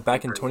lineup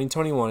back in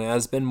 2021, it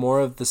has been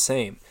more of the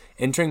same.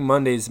 Entering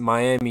Monday's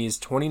Miami's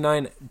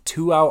 29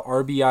 2-out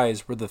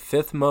RBIs were the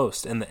 5th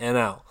most in the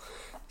NL.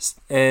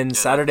 And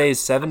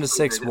Saturday's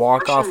 7-6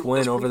 walk-off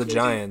win over the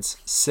Giants,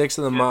 6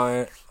 of the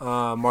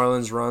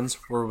Marlins runs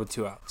were with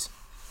 2 outs.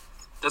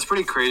 That's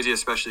pretty crazy,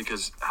 especially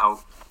because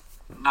how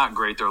not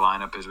great their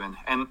lineup has been.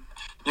 And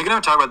Nick and I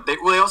talk about they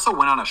also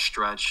went on a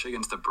stretch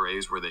against the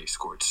Braves where they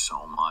scored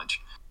so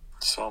much.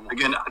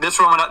 Again, this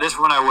one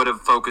I would have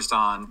focused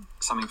on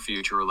something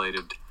future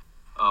related,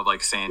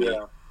 like Sandy.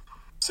 Yeah.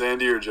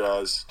 Sandy or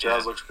Jazz.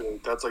 Jazz looks good.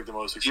 That's like the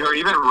most exciting. Or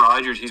even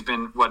Rogers, he's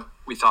been what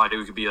we thought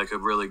he could be, like a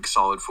really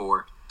solid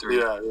 4. 3.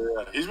 Yeah.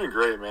 He's been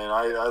great, man.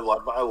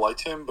 I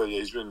liked him, but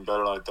he's been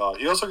better than I thought.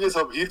 He also gets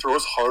up. He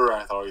throws harder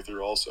than I thought he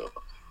threw also.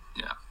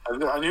 Yeah.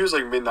 I knew he was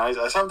like mid-90s.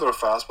 I saw him throw a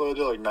fastball. I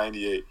did like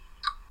 98.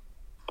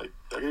 Like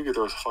that guy could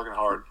throw fucking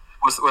hard.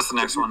 What's the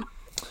next one?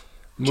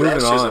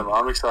 Moving on.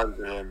 I'm excited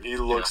for him. He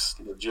looks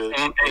legit.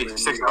 And hey,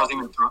 Sixto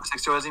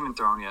hasn't even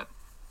thrown yet.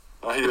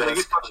 The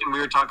biggest question, we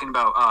were talking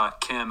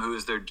about Kim, who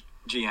is their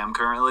GM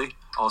currently.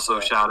 Also,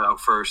 shout out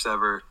first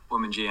ever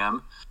woman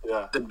GM.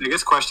 Yeah. The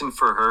biggest question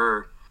for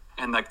her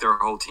and like their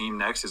whole team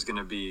next is going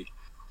to be,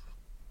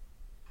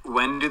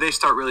 when do they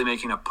start really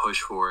making a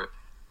push for it?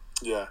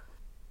 Yeah.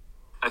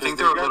 I think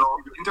they're a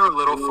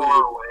little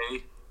far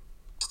away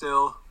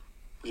still.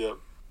 Yep.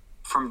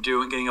 From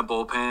getting a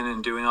bullpen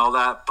and doing all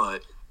that,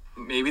 but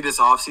maybe this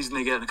offseason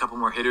they get a couple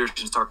more hitters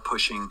and start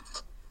pushing.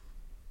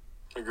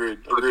 Agreed.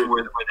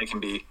 Where they can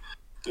be.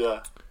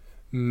 Yeah.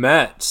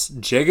 Mets,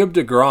 Jacob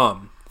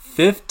deGrom,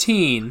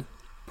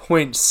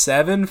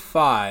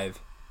 15.75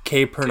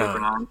 K per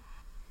nine.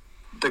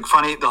 The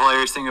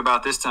hilarious thing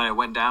about this tonight, it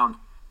went down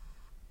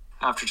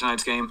after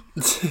tonight's game.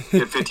 He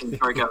had 15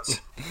 strikeouts.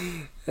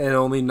 And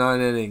only 9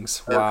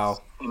 innings.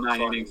 Wow. In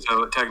 9 innings,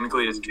 so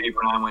technically his K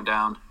per nine went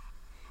down.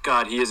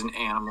 God, he is an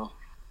animal.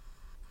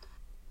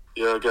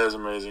 Yeah, that guy's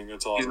amazing.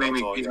 That's all. He's made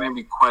me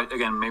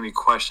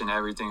question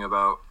everything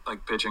about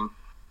like pitching.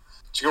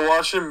 Did you go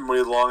watch him when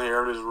he had long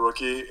hair and he was a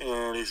rookie,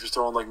 and he was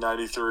throwing like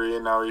 93,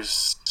 and now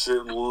he's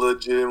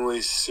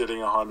legitimately sitting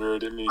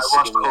 100. And he's I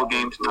watched the whole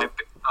game tonight,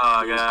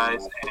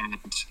 guys,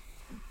 and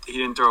he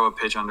didn't throw a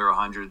pitch under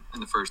 100 in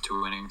the first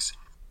 2 innings.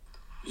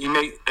 He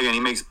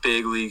makes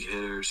big league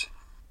hitters.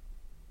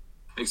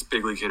 Makes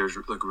big league hitters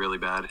look really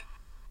bad.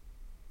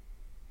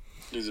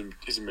 He's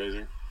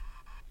amazing.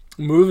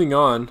 Moving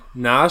on,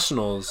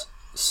 Nationals,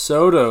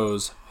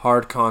 Soto's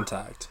hard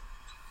contact.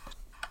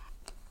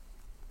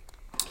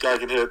 Guy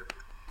can hit.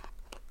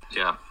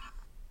 Yeah.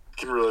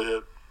 Can really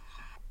hit.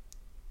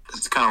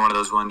 It's kind of one of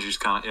those ones you just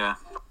kind of, yeah.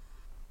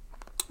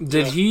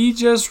 Did he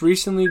just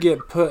recently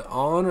get put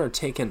on or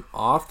taken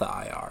off the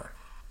IR?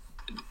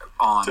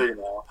 On. Taken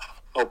off.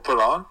 Oh, put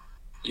on?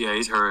 Yeah,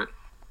 he's hurt.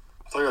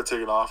 I thought he got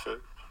taken off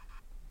it.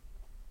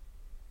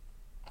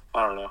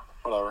 I don't know.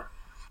 Whatever.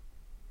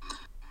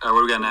 What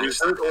do we got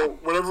next?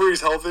 Whenever he's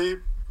healthy,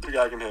 the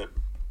guy can hit.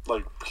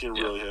 Like, he can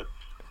really hit.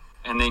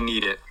 And they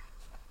need it.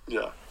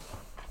 Yeah.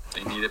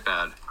 They need it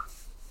bad.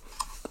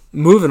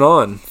 Moving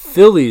on.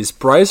 Phillies,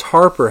 Bryce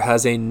Harper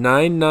has a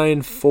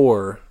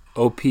 994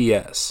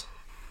 OPS.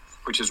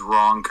 Which is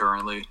wrong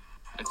currently.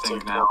 I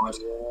think like now it's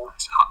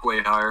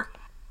way higher. I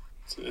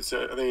think it's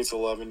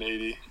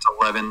 1180. It's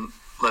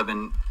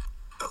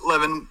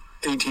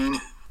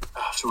 1118.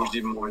 So it's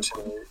even more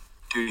insane.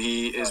 Dude,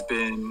 he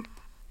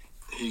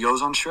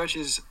goes on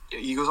stretches.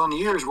 He goes on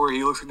years where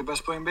he looks like the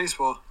best player in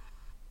baseball.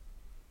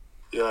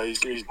 Yeah, he's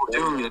doing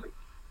it.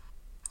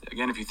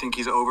 Again, if you think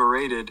he's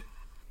overrated,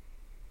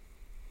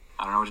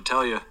 I don't know what to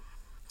tell you.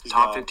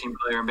 Top 15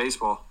 player in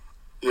baseball.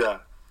 Yeah,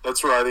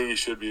 that's where I think he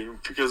should be.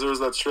 Because there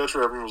was that stretch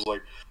where everyone was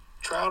like,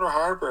 Trout or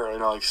Harper,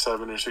 like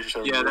 7 or 6 or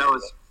 7. Yeah, that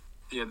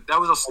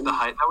was also the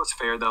hype. That was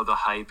fair though. The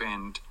hype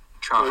and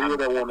Trout. Well, he had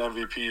that one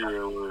MVP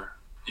year where.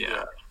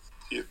 Yeah.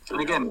 And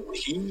again,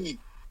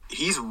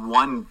 he's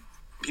one.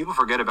 People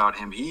forget about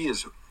him. He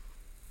is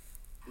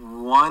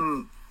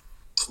one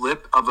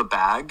slip of a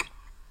bag,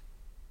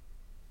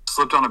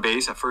 slipped on a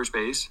base at first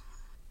base,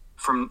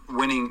 from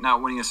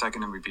not winning a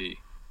second MVP.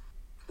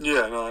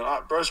 Yeah,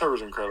 no, Bryce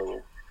Harper's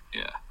incredible.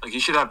 Yeah, like he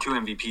should have 2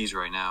 MVPs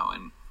right now,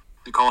 and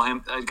to call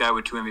him that guy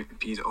with 2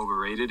 MVPs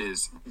overrated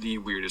is the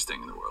weirdest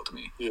thing in the world to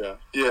me. Yeah,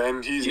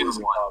 and he's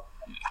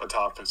a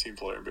top 15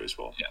 player in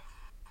baseball. Yeah,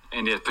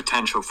 and he has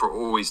potential for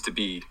always to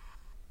be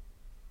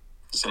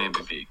an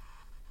MVP.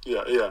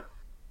 Yeah.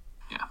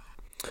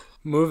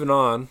 Moving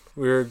on,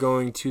 we're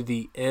going to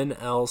the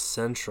NL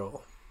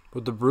Central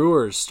with the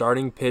Brewers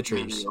starting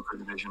pitchers. Mediocre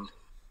division.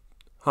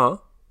 Huh?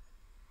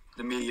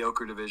 The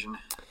mediocre division.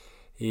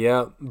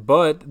 Yeah,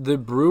 but the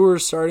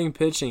Brewers starting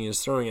pitching is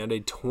throwing at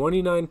a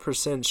 29%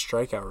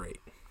 strikeout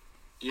rate.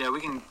 Yeah, we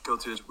can go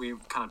through this. We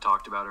kind of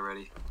talked about it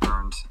already.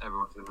 Burns,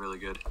 everyone's been really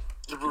good.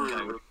 The Brewers,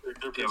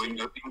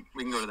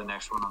 we can go to the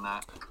next one on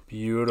that.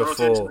 Beautiful.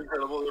 Their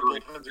incredible. Their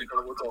bullpen's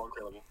incredible. It's all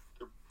incredible.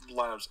 Their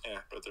lineup's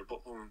but their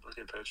bullpen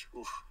can pitch.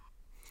 Oof.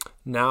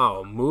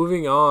 Now,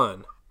 moving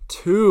on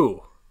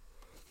to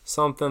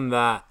something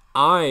that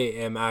I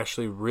am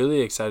actually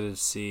really excited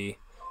to see.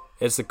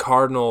 It's the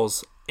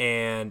Cardinals,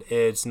 and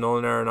it's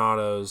Nolan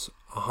Arenado's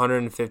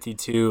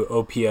 152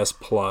 OPS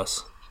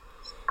plus.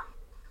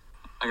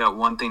 I got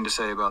one thing to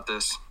say about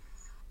this.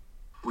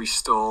 We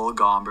stole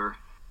Gomber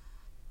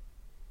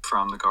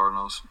from the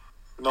Cardinals.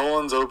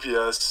 Nolan's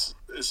OPS.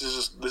 This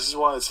is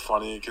why it's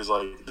funny because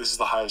this is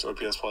the highest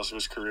OPS plus of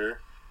his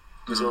career.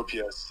 His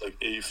OPS is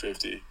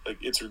 850.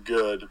 It's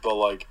good,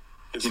 but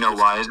you know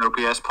why his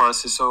OPS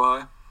plus is so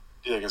high?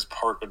 Yeah, because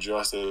park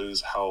adjusted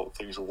is how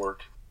things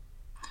work.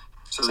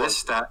 So this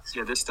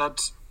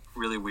stat's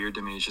really weird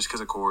to me. It's just because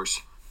of Coors.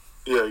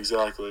 Yeah,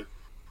 exactly.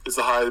 It's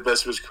the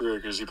best of his career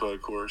because he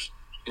played Coors.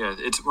 Yeah,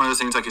 it's one of those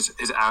things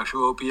his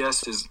actual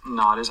OPS is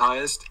not his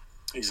highest.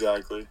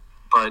 Exactly.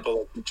 But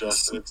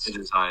adjusted. It's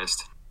his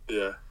highest.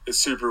 Yeah, it's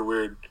super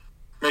weird.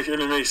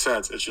 It makes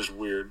sense. It's just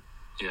weird.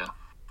 Yeah.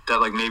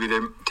 That, like, maybe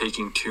they're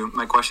taking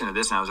my question to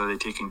this now is, are they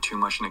taking too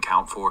much into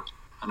account for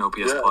an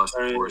OPS plus?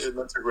 I mean,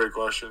 that's a great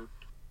question.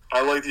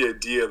 I like the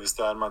idea of the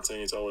stat. I'm not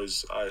saying it's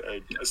always.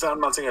 I'm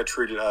not saying I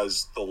treat it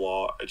as the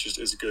law. It just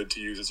is good to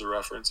use as a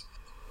reference.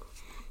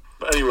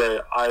 But anyway,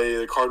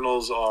 the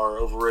Cardinals are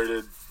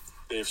overrated.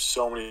 They have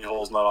so many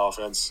holes in that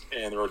offense,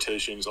 and the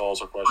rotation is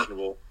also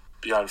questionable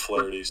behind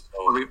Flaherty. So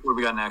what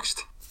we got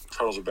next?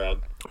 Cardinals are bad.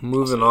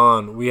 Moving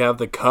on, we have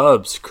the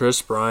Cubs.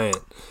 Chris Bryant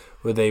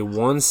with a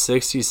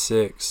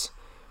 166.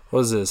 What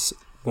is this?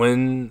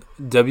 Win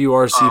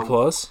WRC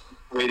plus?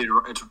 Weighted.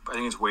 I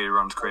think it's weighted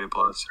runs created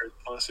plus.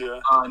 Plus, yeah.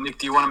 Nick,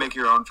 do you want to make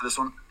your own for this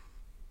one?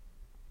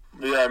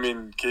 Yeah, I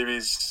mean,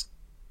 KB's,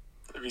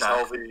 if he's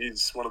healthy,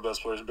 he's one of the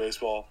best players in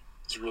baseball.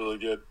 He's really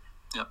good.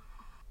 Yep.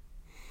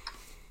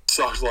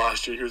 Sucks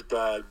last year. He was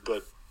bad,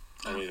 but,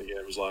 I mean, again,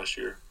 it was last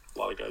year. A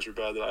lot of guys were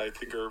bad that I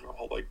think are,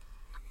 like,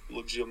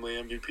 legitimately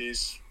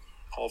MVPs,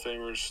 Hall of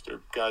Famers.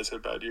 Their guys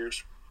had bad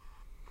years.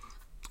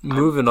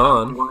 Moving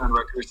on. I'm going on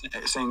record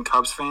saying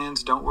Cubs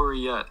fans, don't worry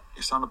yet.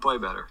 You're starting to play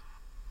better.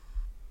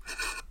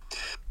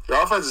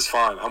 The offense is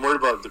fine. I'm worried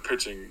about the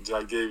pitching.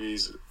 Zach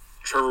Davies,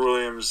 Trevor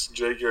Williams,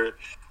 Jake Arrieta.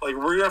 Like,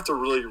 we're going to have to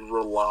really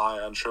rely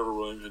on Trevor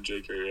Williams and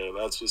Jake Arrieta.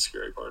 That's the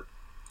scary part.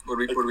 What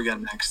do we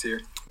got next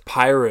here?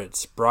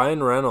 Pirates.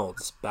 Brian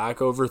Reynolds,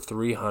 back over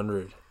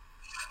 300.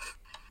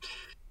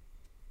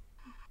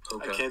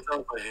 Okay. I can't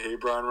tell if I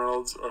hate Brian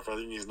Reynolds or if I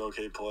think he's an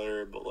okay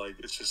player, but, like,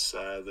 it's just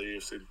sad that you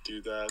have to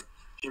do that.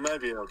 He might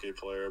be an okay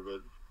player,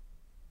 but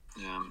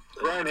yeah,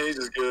 Brian Hayes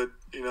is good,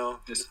 you know.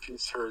 He's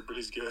hurt, but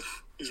he's good.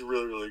 He's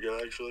really, really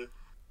good, actually.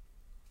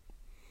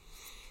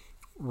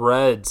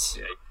 Reds,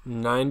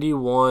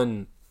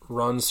 91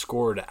 runs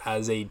scored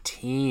as a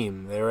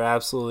team. They were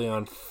absolutely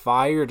on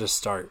fire to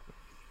start.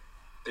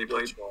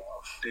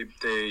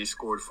 They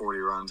scored 40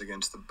 runs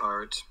against the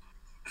Pirates.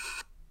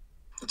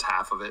 That's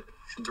half of it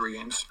in 3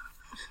 games.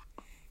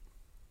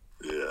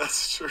 Yeah,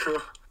 that's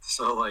true.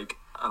 So, like,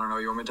 I don't know.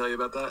 You want me to tell you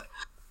about that?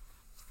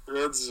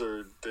 Reds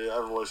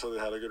I've always said they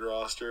had a good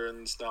roster,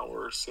 and it's not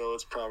worse, so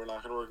it's probably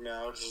not going to work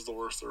now. This is the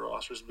worst their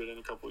roster's been in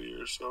a couple of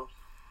years, so.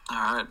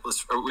 All right. We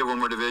have one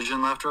more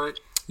division left, right?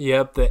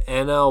 Yep, the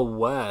NL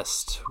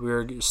West.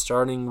 We're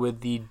starting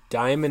with the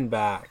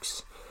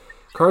Diamondbacks.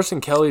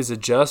 Carson Kelly's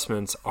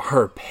adjustments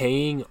are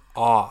paying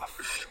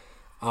off.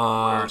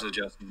 Where's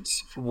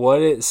adjustments?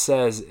 What it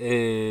says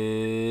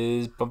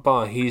is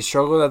he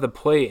struggled at the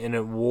plate and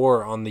it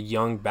wore on the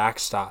young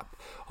backstop.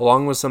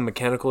 Along with some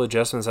mechanical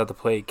adjustments at the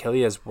plate,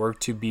 Kelly has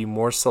worked to be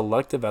more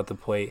selective at the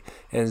plate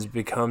and has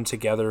come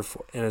together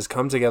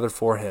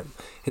for him.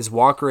 His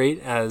walk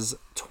rate is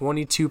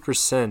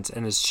 22%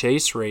 and his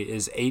chase rate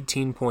is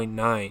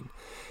 18.9.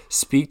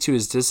 Speak to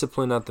his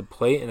discipline at the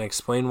plate and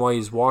explain why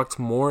he's walked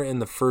more in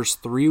the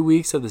first 3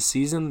 weeks of the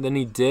season than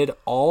he did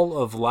all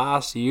of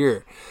last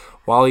year.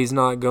 While he's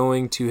not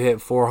going to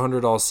hit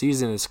 400 all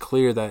season, it's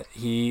clear that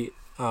he's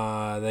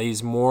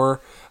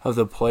more of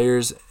the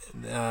players.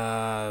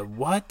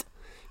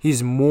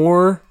 He's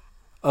more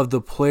of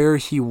the player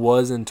he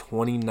was in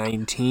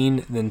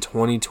 2019 than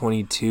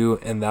 2022,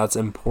 and that's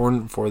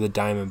important for the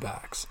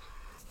Diamondbacks.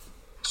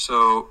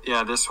 So,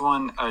 yeah, this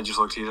one, I just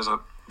looked. He does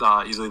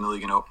easily in the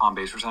league in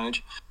on-base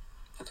percentage.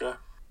 Okay.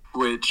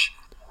 Which,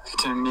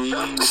 to me...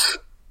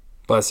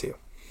 Bless you.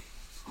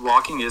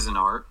 Walking is an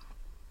art.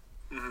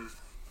 Mm-hmm.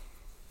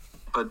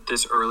 But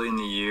this early in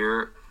the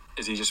year,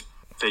 is he just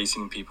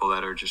facing people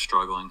that are just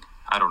struggling?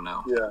 I don't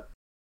know. Yeah.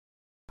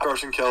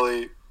 Carson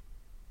Kelly,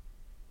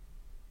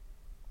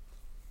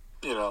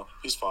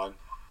 he's fine.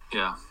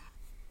 Yeah.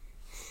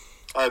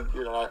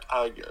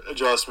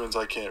 Adjustments,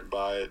 I can't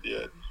buy it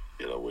yet.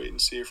 Gotta wait and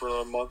see for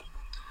another month.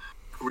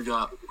 We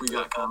got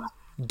kind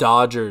of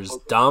Dodgers,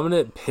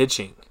 dominant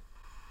pitching.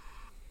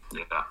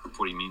 Yeah.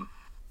 What do you mean?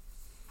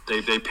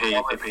 They pay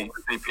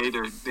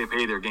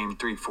their game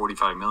 3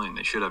 $45 million.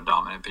 They should have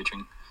dominant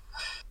pitching.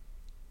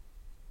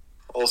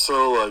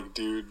 Also, like,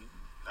 dude,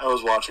 I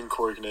was watching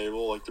Corey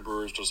Knebel, like, the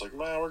Brewers just like,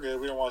 man, we're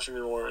good. We don't watch him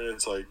anymore. And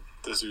it's like,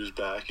 this dude's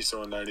back. He's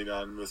throwing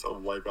 99 with a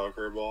wipeout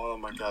curveball. Oh,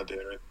 my God damn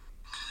it.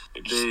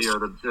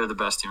 They're the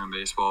best team in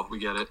baseball. We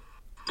get it.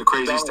 The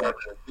crazy stat.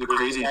 The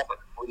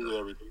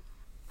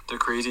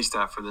crazy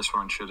stat for this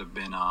one should have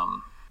been,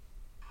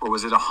 what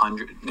was it,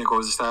 100? Nick, what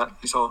was the stat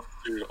you saw?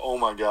 Dude, oh,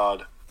 my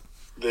God.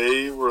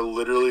 They've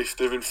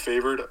been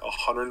favored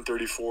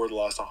 134 the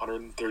last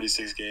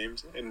 136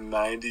 games in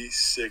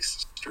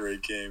 96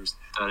 straight games.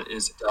 That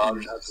is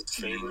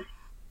insane.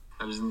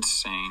 That is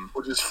insane.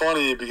 Which is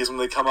funny because when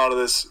they come out of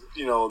this,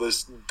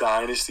 this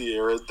dynasty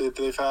era that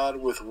they've had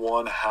with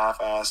one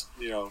half-assed,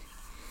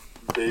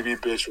 baby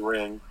bitch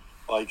ring,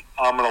 like,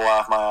 I'm going to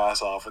laugh my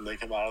ass off when they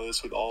come out of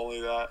this with only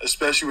that,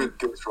 especially with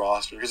this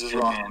roster. Because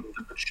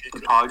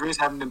the Padres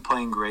haven't been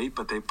playing great,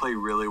 but they play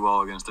really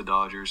well against the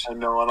Dodgers. I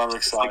know, and I'm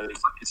excited.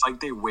 It's like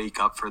they wake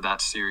up for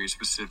that series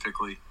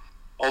specifically.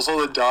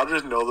 Also, the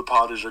Dodgers know the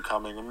Padres are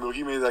coming. When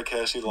Mookie made that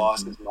catch, he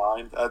lost his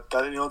mind. That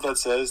you know what that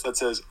says? That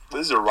says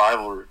this is a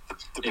rivalry.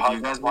 If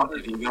you guys want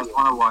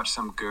to watch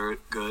some good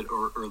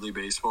or early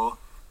baseball,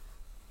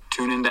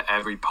 tune into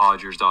every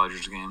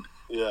Padres-Dodgers game.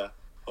 Yeah.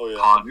 Oh,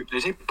 yeah. Did they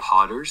say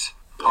Potters?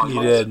 He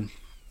did.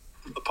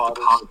 The Padres.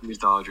 The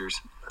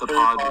Padres-Dodgers. The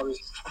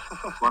Padres.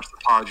 Watch the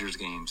Padres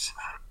games.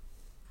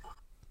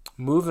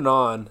 Moving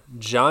on.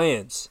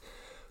 Giants.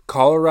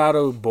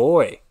 Colorado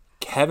boy,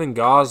 Kevin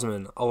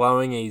Gausman,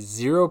 allowing a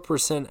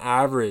 0%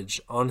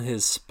 average on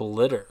his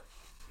splitter.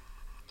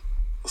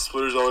 The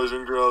splitter's always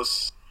been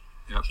gross.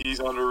 Yep. He's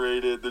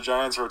underrated. The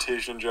Giants'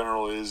 rotation in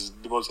general is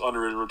the most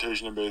underrated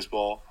rotation in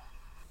baseball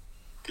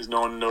because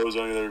no one knows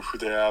who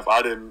they have.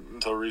 I didn't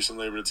until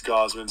recently, but it's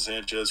Gausman,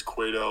 Sanchez,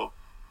 Cueto,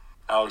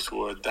 Alex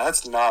Wood.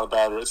 That's not a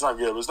bad. It's not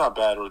good, but it's not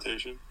bad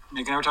rotation.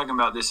 Nick and I were talking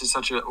about this is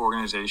such an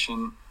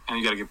organization, and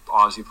you got to give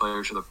Aussie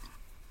players the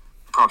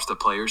props to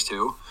players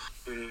too.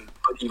 Mm-hmm.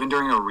 But even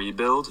during a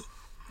rebuild,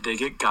 they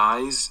get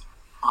guys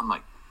on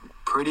like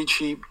pretty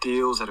cheap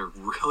deals that are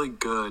really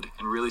good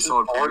and really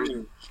solid players.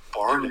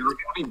 They're never going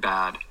to be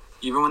bad,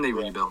 even when they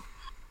rebuild.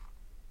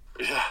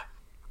 Yeah.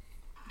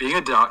 Being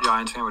a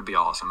Giants fan would be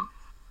awesome.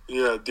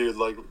 Yeah, dude.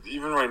 Like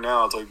even right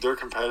now, it's like they're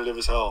competitive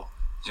as hell.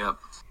 Yep.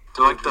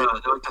 They're like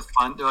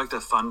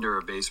the Thunder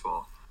of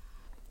baseball.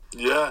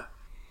 Yeah.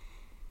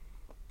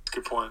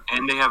 Good point.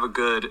 And they have a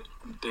good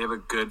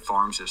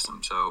farm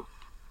system. So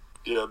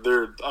yeah,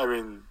 they're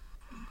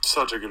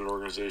such a good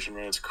organization,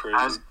 man. It's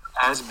crazy.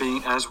 As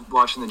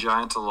watching the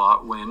Giants a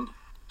lot win,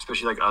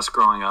 especially like us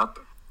growing up.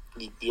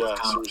 Yeah,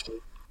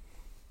 seriously.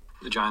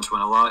 The Giants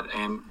win a lot,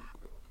 and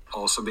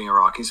also being a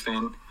Rockies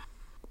fan,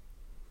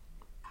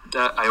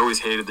 that I always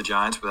hated the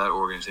Giants, but that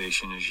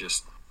organization is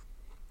just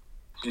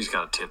you just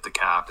got to tip the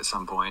cap at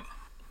some point.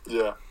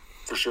 Yeah,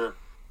 for sure.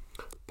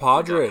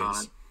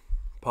 Padres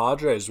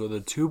with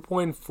a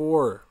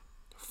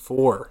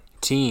 2.44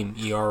 team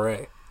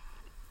ERA.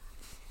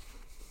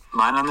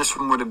 Mine on this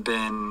one would have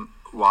been,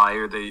 why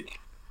are they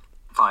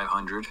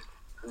 500?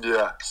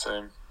 Yeah,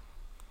 same.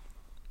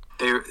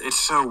 It's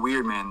so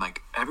weird, man.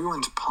 Like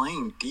everyone's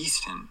playing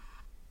decent.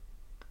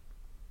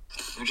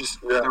 They're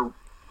just they're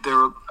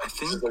I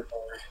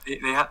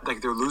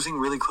think they're losing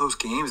really close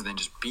games and then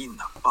just beating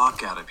the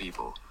fuck out of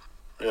people.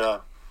 Yeah,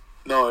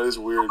 no, it is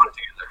weird.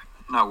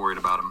 Not worried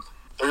about them.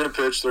 They're gonna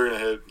pitch. They're gonna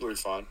hit. They'll be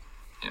fine.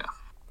 Yeah.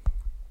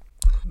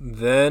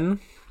 Then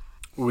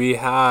we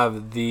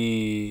have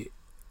the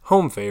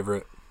home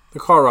favorite, the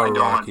Colorado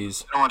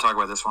Rockies. I don't want to talk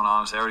about this one,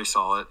 honestly. I already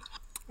saw it.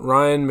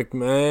 Ryan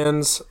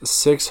McMahon's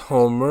 6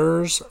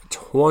 homers,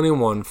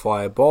 21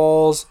 fly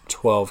balls,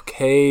 12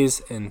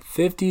 Ks, and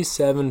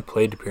 57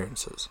 plate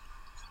appearances.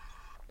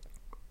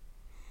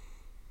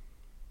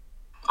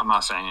 I'm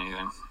not saying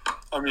anything.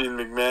 I mean,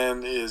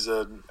 McMahon is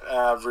an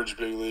average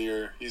big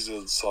leaguer. He's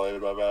a solid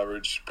above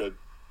average, but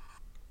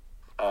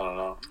I don't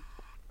know.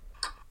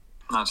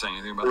 I'm not saying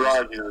anything about the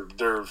this. Rockies,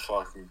 they're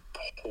fucking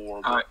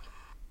horrible. All right.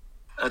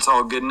 That's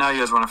all good now.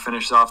 You guys want to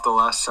finish off the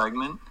last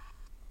segment?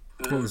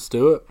 Let's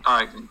do it. All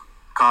right,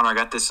 Connor, I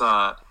got this.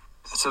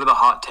 Instead of the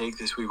hot take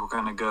this week, we're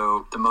going to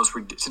go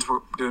since we're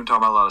talking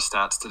about a lot of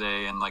stats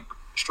today and like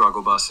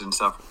struggle buses and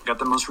stuff. We got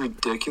the most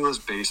ridiculous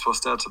baseball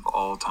stats of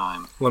all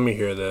time. Let me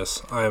hear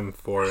this. I am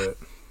for it.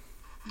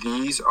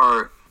 These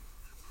are.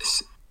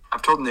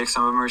 I've told Nick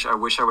some of them. I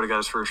wish I would have got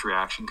his first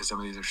reaction because some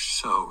of these are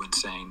so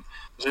insane.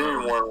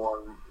 Jamie Moore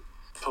one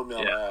put me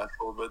on the ass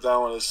a little bit. That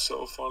one is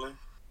so funny.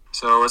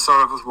 So let's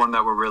start off with one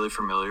that we're really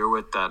familiar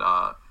with. That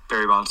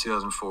Barry Bonds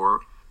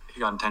 2004. He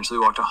got intentionally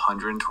walked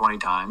 120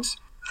 times.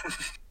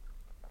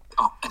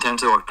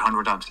 Intentionally walked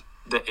 100 times.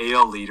 The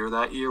AL leader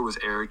that year was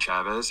Eric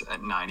Chavez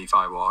at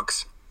 95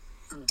 walks.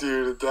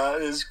 Dude,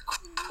 that is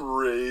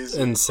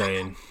crazy.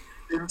 Insane.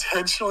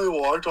 Intentionally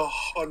walked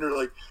 100.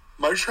 Like,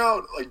 Mike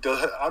Trout,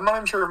 I'm not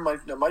even sure if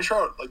Mike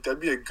Trout, that'd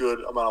be a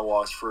good amount of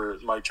walks for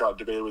Mike Trout,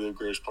 debated with the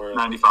greatest player.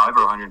 95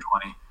 or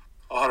 120?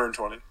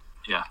 120.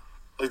 Yeah.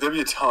 That'd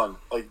be a ton.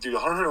 Dude,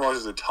 120 walks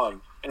is a ton.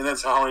 And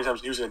that's how many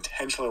times he was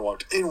intentionally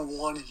walked in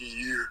 1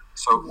 year.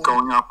 So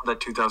going off of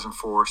that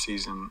 2004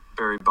 season,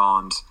 Barry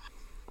Bonds,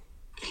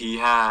 he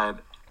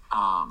had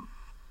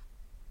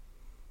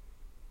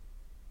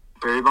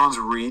Barry Bonds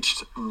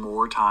reached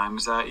more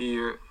times that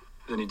year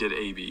than he did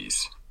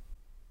ABs.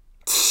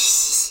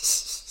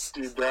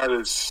 Dude, that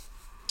is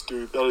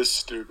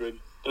stupid.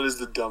 That is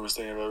the dumbest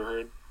thing I've ever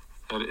heard.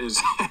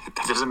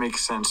 That doesn't make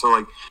sense.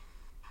 So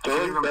that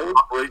would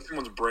break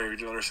someone's brain if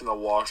you understand that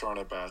walks aren't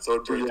at bats. That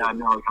would break. Yeah,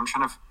 no. I'm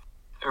trying to.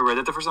 I read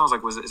that the first time. I was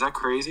like, is that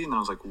crazy? And then I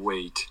was like,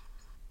 wait.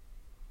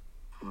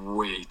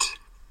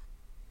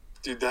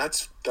 Dude,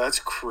 that's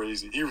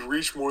crazy. He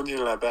reached more than he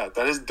did at bat.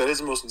 That is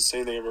the most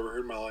insane thing I've ever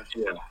heard in my life.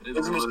 Yeah,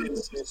 it's the most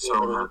insane so thing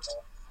I've ever heard.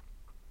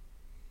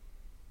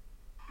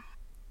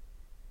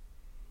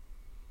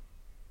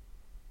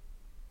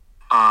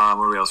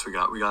 What else we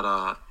got? We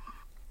got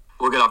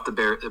we'll get off the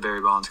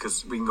Barry Bonds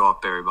because we can go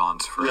off Barry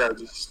Bonds for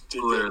just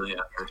literally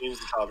ever. Change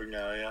the topic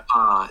now, yeah.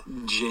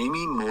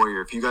 Jamie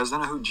Moyer. If you guys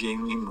don't know who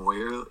Jamie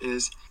Moyer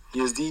is,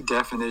 he is the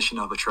definition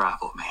of a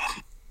travel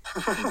man.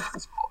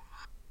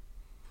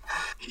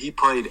 He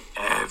played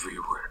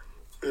everywhere.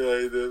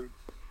 Yeah, he did.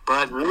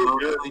 But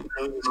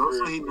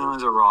mostly known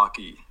as a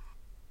Rocky.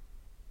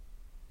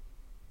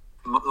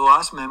 The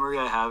last memory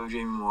I have of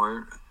Jamie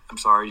Moyer, I'm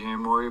sorry, Jamie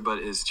Moyer, but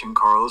is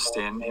Giancarlo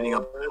Stanton hitting a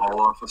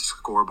ball off a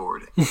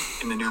scoreboard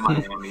in the new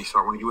Miami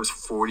start when he was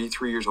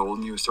 43 years old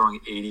and he was throwing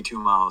 82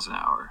 miles an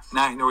hour.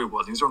 No, he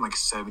wasn't. He was throwing like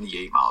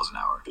 78 miles an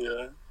hour.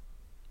 Yeah.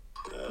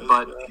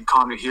 But,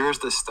 Connor, here's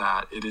the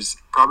stat. It is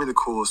probably the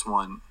coolest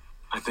one,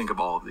 I think, of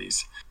all of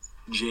these.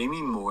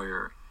 Jamie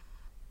Moyer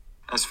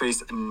has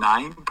faced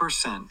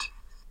 9%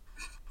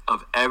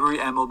 of every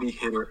MLB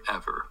hitter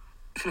ever.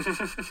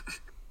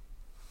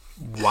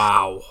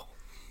 Wow.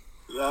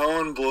 That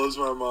one blows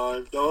my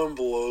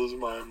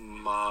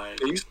mind.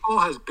 Baseball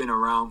has been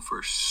around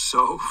for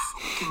so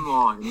fucking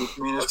long. A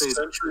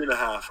century and a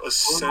half.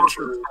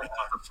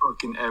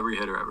 Fucking every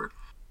hitter ever.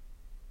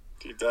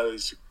 Dude, that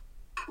is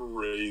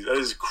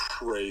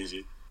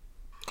crazy.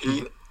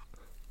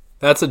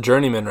 That's a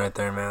journeyman right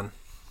there, man.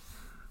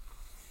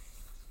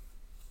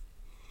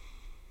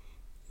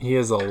 He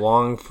is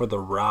along for the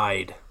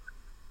ride.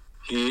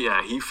 He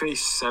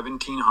faced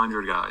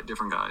 1,700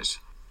 different guys.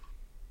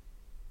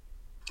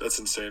 That's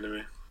insane to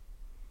me.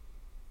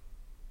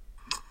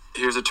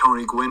 Here's a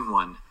Tony Gwynn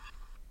one.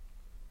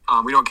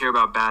 We don't care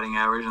about batting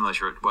average unless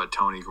you're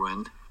Tony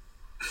Gwynn,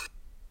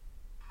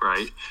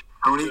 right?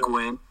 Tony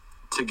Gwynn,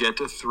 to get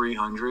to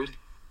 300,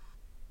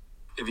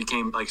 if he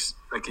came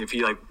if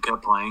he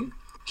kept playing,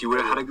 he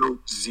would have had to go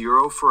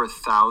 0 for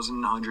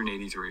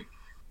 1,183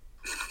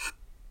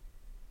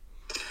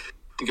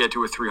 to get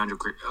to a 300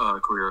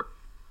 career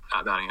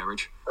batting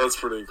average. That's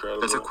pretty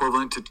incredible. That's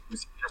equivalent to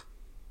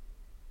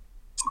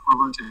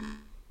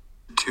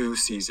 2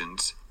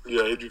 seasons.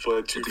 Yeah, he'd be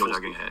playing 2 full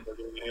seasons.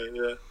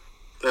 Yeah,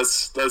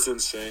 that's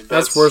insane.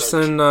 That's worse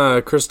than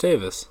Chris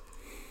Davis.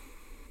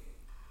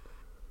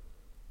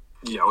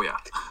 Yeah, oh yeah.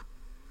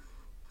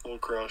 Little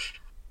crush.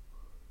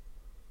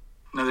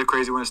 Another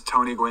crazy one is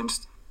Tony Gwynn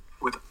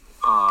with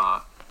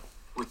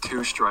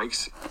 2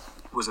 strikes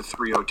was a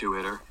 302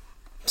 hitter.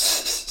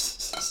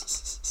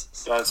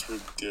 That's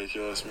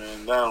ridiculous,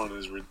 man. That one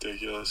is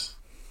ridiculous.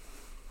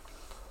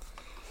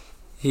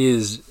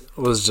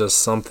 Was just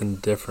something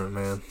different,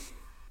 man.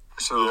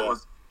 So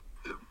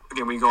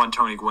again, we go on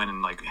Tony Gwynn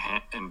and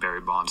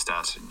Barry Bonds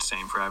stats, and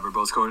same forever.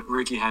 Both go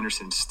Ricky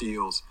Henderson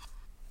steals,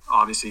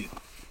 obviously,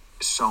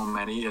 so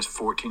many. He has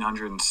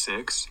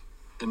 1,406.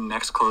 The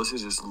next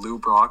closest is Lou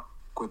Brock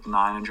with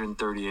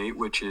 938,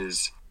 which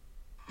is,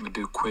 I'm gonna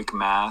do quick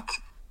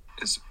math,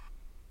 is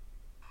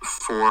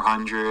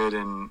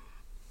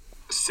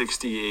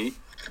 468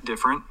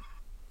 different.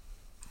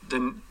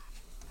 Then,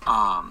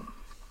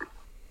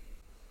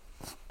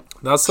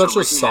 That's such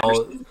a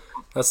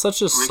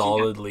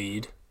solid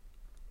lead.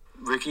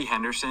 Ricky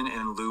Henderson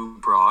and Lou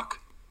Brock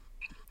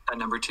at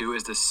number 2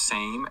 is the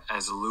same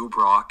as Lou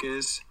Brock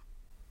is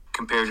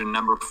compared to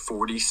number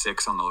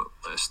 46 on the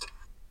list.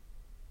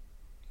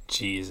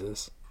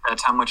 Jesus.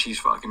 That's how much he's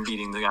fucking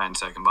beating the guy in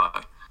second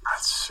by.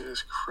 That's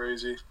just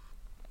crazy.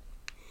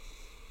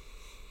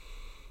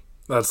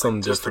 That's something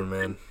different,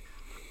 man.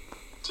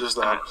 Just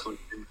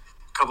absolutely. A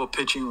couple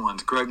pitching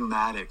ones. Greg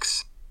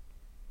Maddux.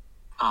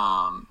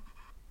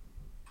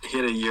 He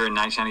had a year in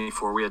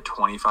 1994. We had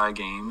 25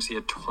 games. He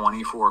had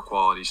 24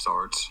 quality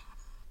starts.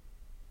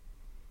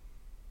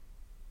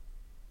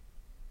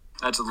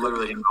 That's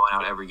literally him going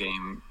out every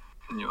game,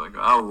 and you're like,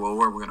 oh well,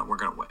 we're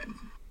gonna win.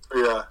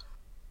 Yeah,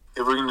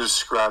 if we can just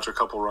scratch a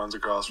couple runs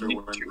across, we're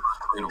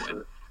gonna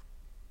win.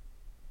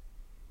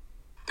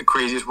 The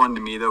craziest one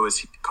to me though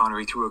is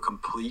Connery threw a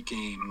complete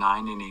game,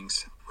 9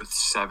 innings with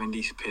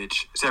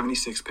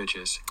 76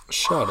 pitches.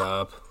 Shut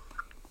up.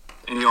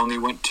 And he only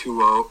went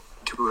 2-0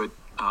 to a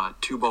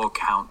 2-ball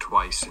count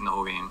twice in the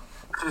whole game.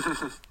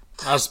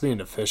 That's being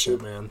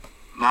efficient, man.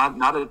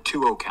 Not a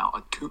 2-0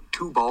 count.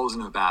 Two balls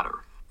in a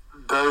batter.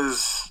 That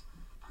is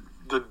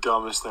the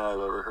dumbest thing I've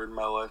ever heard in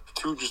my life.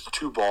 Just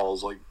two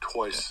balls,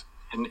 twice.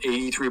 An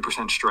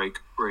 83% strike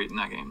rate in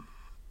that game.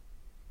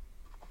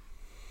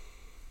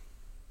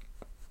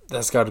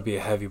 That's got to be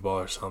a heavy ball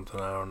or something.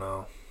 I don't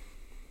know.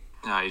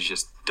 No, he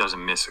just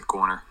doesn't miss a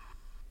corner.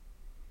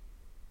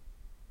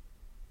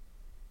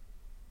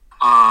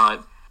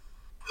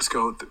 Let's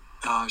go with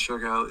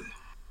strikeout.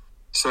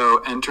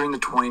 So, entering the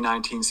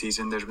 2019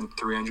 season, there's been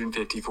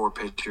 354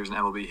 pitchers in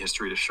MLB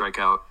history to strike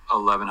out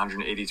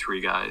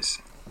 1,183 guys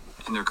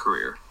in their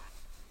career.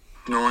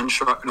 Nolan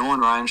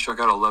Ryan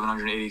struck out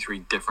 1,183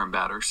 different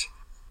batters.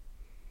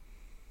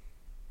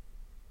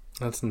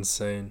 That's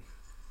insane.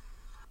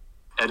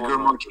 Edgar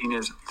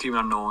Martinez, keeping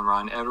on Nolan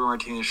Ryan, Edgar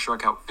Martinez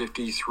struck out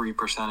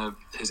 53% of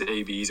his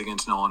ABs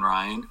against Nolan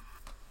Ryan.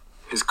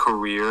 His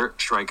career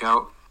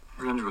strikeout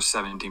percentage was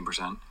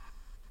 17%.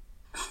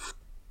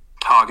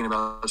 Talking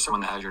about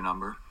someone that has your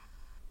number.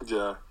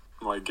 Yeah,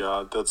 my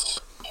God, that's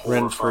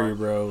rent free,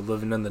 bro.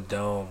 Living in the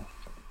dome.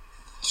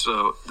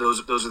 So those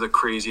are the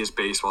craziest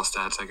baseball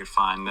stats I could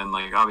find. Then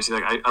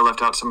obviously I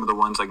left out some of the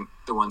ones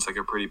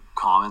are pretty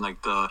common,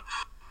 like the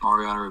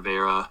Mariano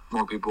Rivera.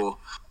 More people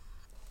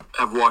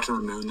have walked on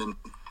the moon than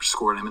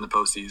scored him in the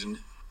postseason.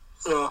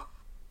 Yeah,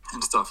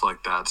 and stuff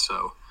like that.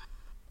 So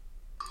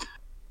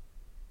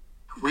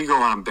we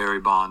go on Barry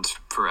Bonds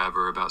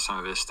forever about some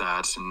of his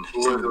stats and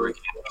some of the rookie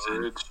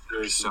season.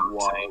 It's so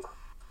wild.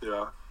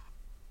 Yeah.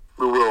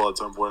 We will at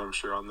some point, I'm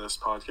sure, on this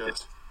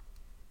podcast.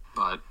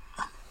 But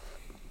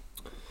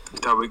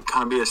that would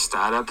kind of be a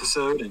stat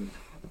episode, and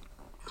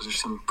those are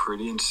some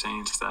pretty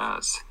insane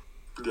stats.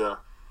 Yeah.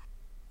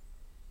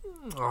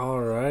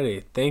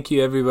 Alrighty. Thank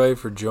you, everybody,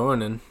 for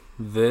joining.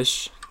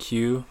 Vish,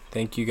 Q,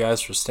 thank you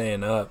guys for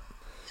staying up.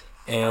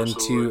 And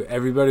Absolutely. To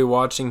everybody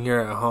watching here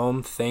at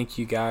home, thank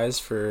you guys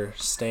for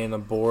staying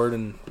aboard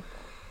and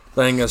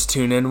letting us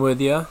tune in with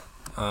you.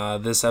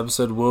 This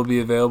episode will be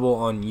available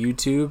on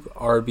YouTube,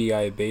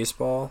 RBI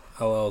Baseball,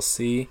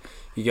 LLC.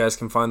 You guys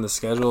can find the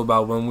schedule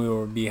about when we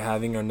will be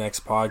having our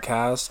next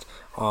podcast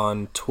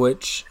on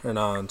Twitch, or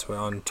not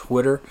on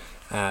Twitter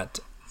at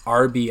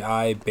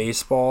RBI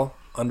Baseball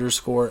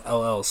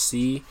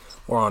 _LLC,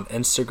 or on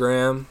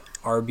Instagram,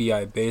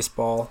 RBI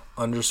Baseball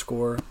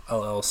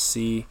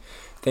 _LLC.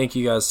 Thank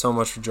you guys so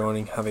much for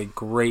joining. Have a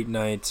great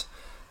night,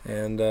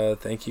 and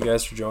thank you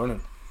guys for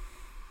joining.